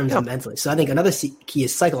in terms of mentally. So I think another key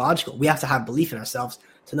is psychological. We have to have belief in ourselves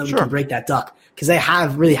to know we can break that duck because they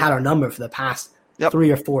have really had our number for the past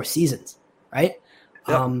 3 or 4 seasons, right?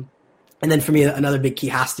 Yep. And then for me, another big key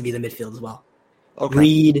has to be the midfield as well. Okay.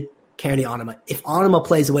 Reed, Kearney, Onuma. If Onuma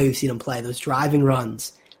plays the way we've seen him play, those driving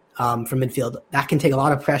runs from midfield, that can take a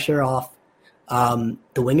lot of pressure off the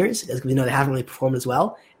wingers, as we know they haven't really performed as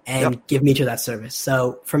well, and give Mitro that service.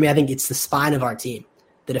 So for me, I think it's the spine of our team.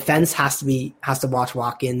 The defense has to watch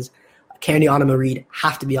Watkins. Kearney, Onuma, Reed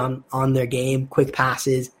have to be on their game, quick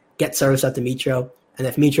passes, get service up to Mitro, and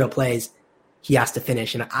if Mitro plays, he has to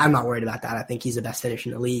finish. And I'm not worried about that. I think he's the best finisher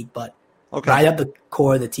in the league, but right up the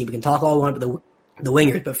core of the team. We can talk all we want about the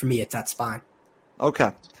wingers, but for me, it's that spine.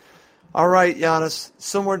 Okay. All right, Giannis.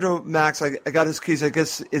 Similar to Max, I got his keys. I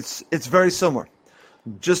guess it's very similar.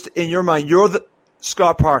 Just in your mind, you're the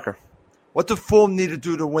Scott Parker. What do Fulham need to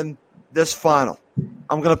do to win this final?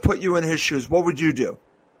 I'm going to put you in his shoes. What would you do?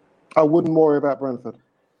 I wouldn't worry about Brentford.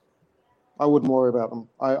 I wouldn't worry about them.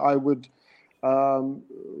 I would,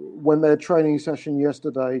 when their training session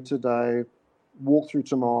today, walk through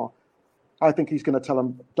tomorrow, I think he's going to tell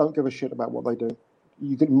them, don't give a shit about what they do.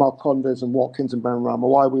 You get Marcondes and Watkins and Benrahma.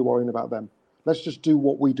 Why are we worrying about them? Let's just do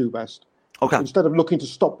what we do best. Okay. Instead of looking to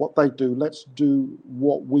stop what they do, let's do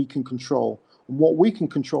what we can control. And what we can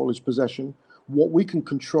control is possession. What we can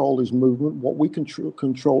control is movement. What we can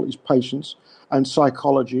control is patience and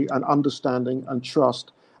psychology and understanding and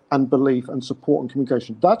trust and belief and support and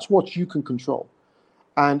communication. That's what you can control.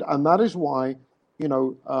 And that is why, at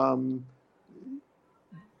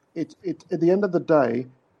the end of the day,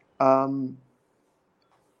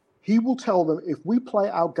 he will tell them, if we play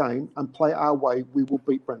our game and play our way, we will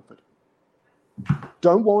beat Brentford.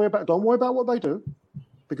 Don't worry about what they do,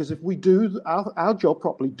 because if we do our job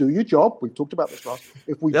properly, do your job. We've talked about this last.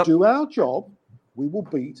 If we do our job, we will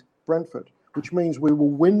beat Brentford, which means we will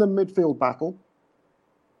win the midfield battle.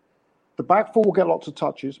 The back four will get lots of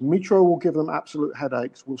touches. Mitro will give them absolute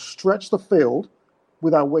headaches. We'll stretch the field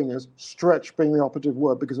with our wingers. Stretch being the operative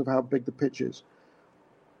word because of how big the pitch is.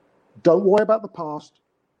 Don't worry about the past.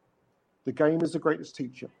 The game is the greatest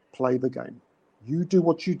teacher. Play the game. You do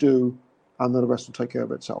what you do, and then the rest will take care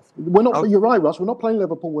of itself. We're not. You're right, Russ. We're not playing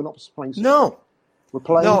Liverpool. We're not playing City. No. We're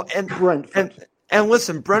playing Brentford. And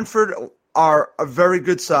listen, Brentford are a very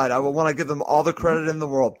good side. I will want to give them all the credit in the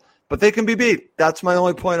world. But they can be beat. That's my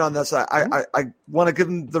only point on this. I want to give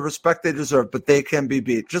them the respect they deserve, but they can be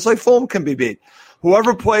beat. Just like Fulham can be beat.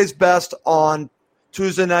 Whoever plays best on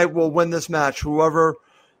Tuesday night will win this match. Whoever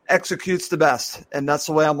executes the best. And that's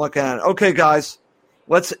the way I'm looking at it. Okay, guys,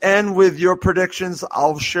 let's end with your predictions.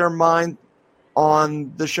 I'll share mine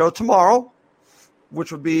on the show tomorrow,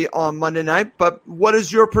 which would be on Monday night. But what is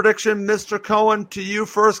your prediction, Mr. Cohen? To you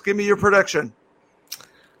first, give me your prediction.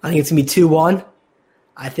 I think it's going to be 2-1.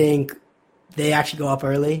 I think they actually go up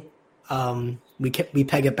early. We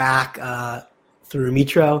peg it back through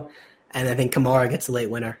Mitro, and I think Kamara gets a late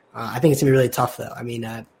winner. I think it's going to be really tough, though. I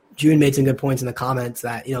mean, June made some good points in the comments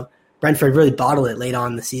that, Brentford really bottled it late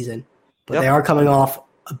on in the season. But they are coming off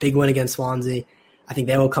a big win against Swansea. I think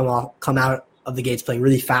they will come out of the gates playing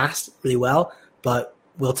really fast, really well. But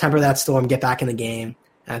we'll temper that storm, get back in the game,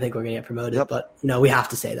 and I think we're going to get promoted. Yep. But, we have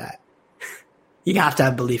to say that. You have to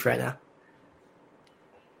have belief right now.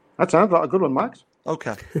 That sounds like a good one, Max.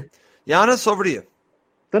 Okay. Giannis, over to you.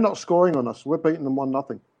 They're not scoring on us. We're beating them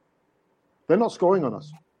 1-0. They're not scoring on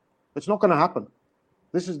us. It's not going to happen.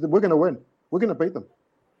 We're going to win. We're going to beat them.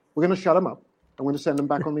 We're going to shut them up. And we're going to send them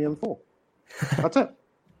back on the M4. That's it.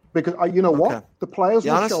 Because you know what? The players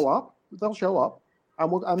will show up. They'll show up.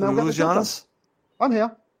 And they'll get the job done. I'm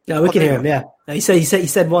here. Yeah, we can hear him. Yeah, he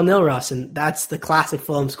said 1-0, Russ, and that's the classic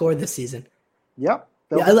Fulham score this season. Yep.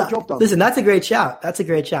 Get the job done. Listen, that's a great shout.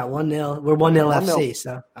 1-0. We're 1-0 FC,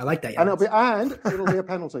 so I like that. And it'll be a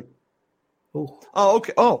penalty. Ooh. Oh,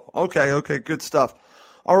 okay. Oh, okay. Okay. Good stuff.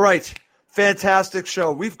 All right. Fantastic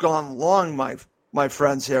show. We've gone long, my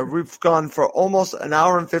friends here. We've gone for almost an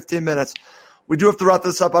hour and 15 minutes. We do have to wrap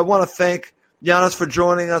this up. I want to thank Giannis for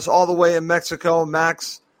joining us all the way in Mexico,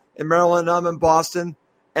 Max in Maryland, I'm in Boston,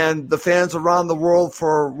 and the fans around the world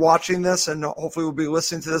for watching this, and hopefully we'll be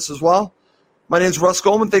listening to this as well. My name is Russ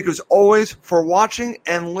Goldman. Thank you as always for watching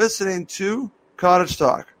and listening to Cottage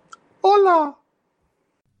Talk. Hola!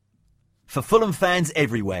 For Fulham fans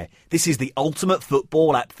everywhere, this is the ultimate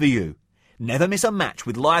football app for you. Never miss a match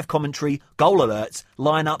with live commentary, goal alerts,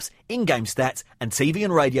 lineups, in-game stats, and TV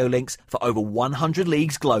and radio links for over 100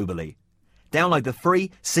 leagues globally. Download the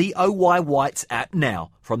free COY Whites app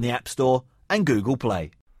now from the App Store and Google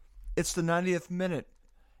Play. It's the 90th minute,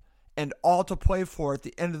 and all to play for at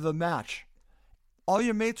the end of the match. All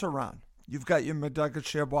your mates are around. You've got your McNugget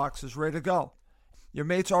share boxes ready to go. Your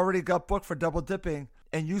mates already got booked for double dipping,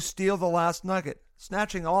 and you steal the last nugget,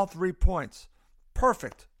 snatching all 3 points.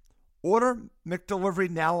 Perfect. Order McDelivery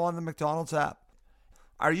now on the McDonald's app.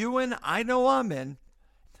 Are you in? I know I'm in.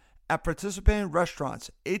 At participating restaurants,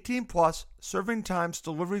 18 plus, serving times,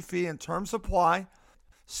 delivery fee, and terms apply.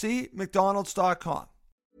 See McDonald's.com.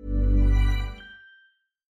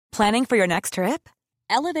 Planning for your next trip?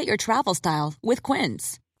 Elevate your travel style with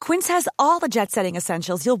Quince. Quince has all the jet-setting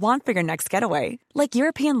essentials you'll want for your next getaway, like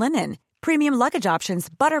European linen, premium luggage options,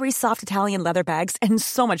 buttery soft Italian leather bags, and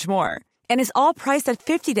so much more. And is all priced at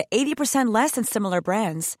 50 to 80% less than similar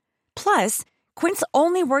brands. Plus, Quince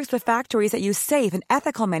only works with factories that use safe and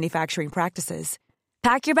ethical manufacturing practices.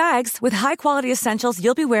 Pack your bags with high-quality essentials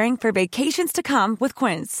you'll be wearing for vacations to come with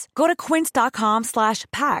Quince. Go to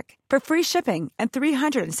quince.com/pack for free shipping and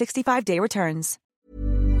 365-day returns.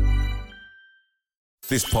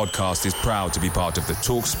 This podcast is proud to be part of the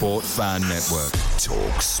TalkSport Fan Network.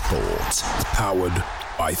 TalkSport. Powered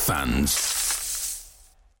by fans.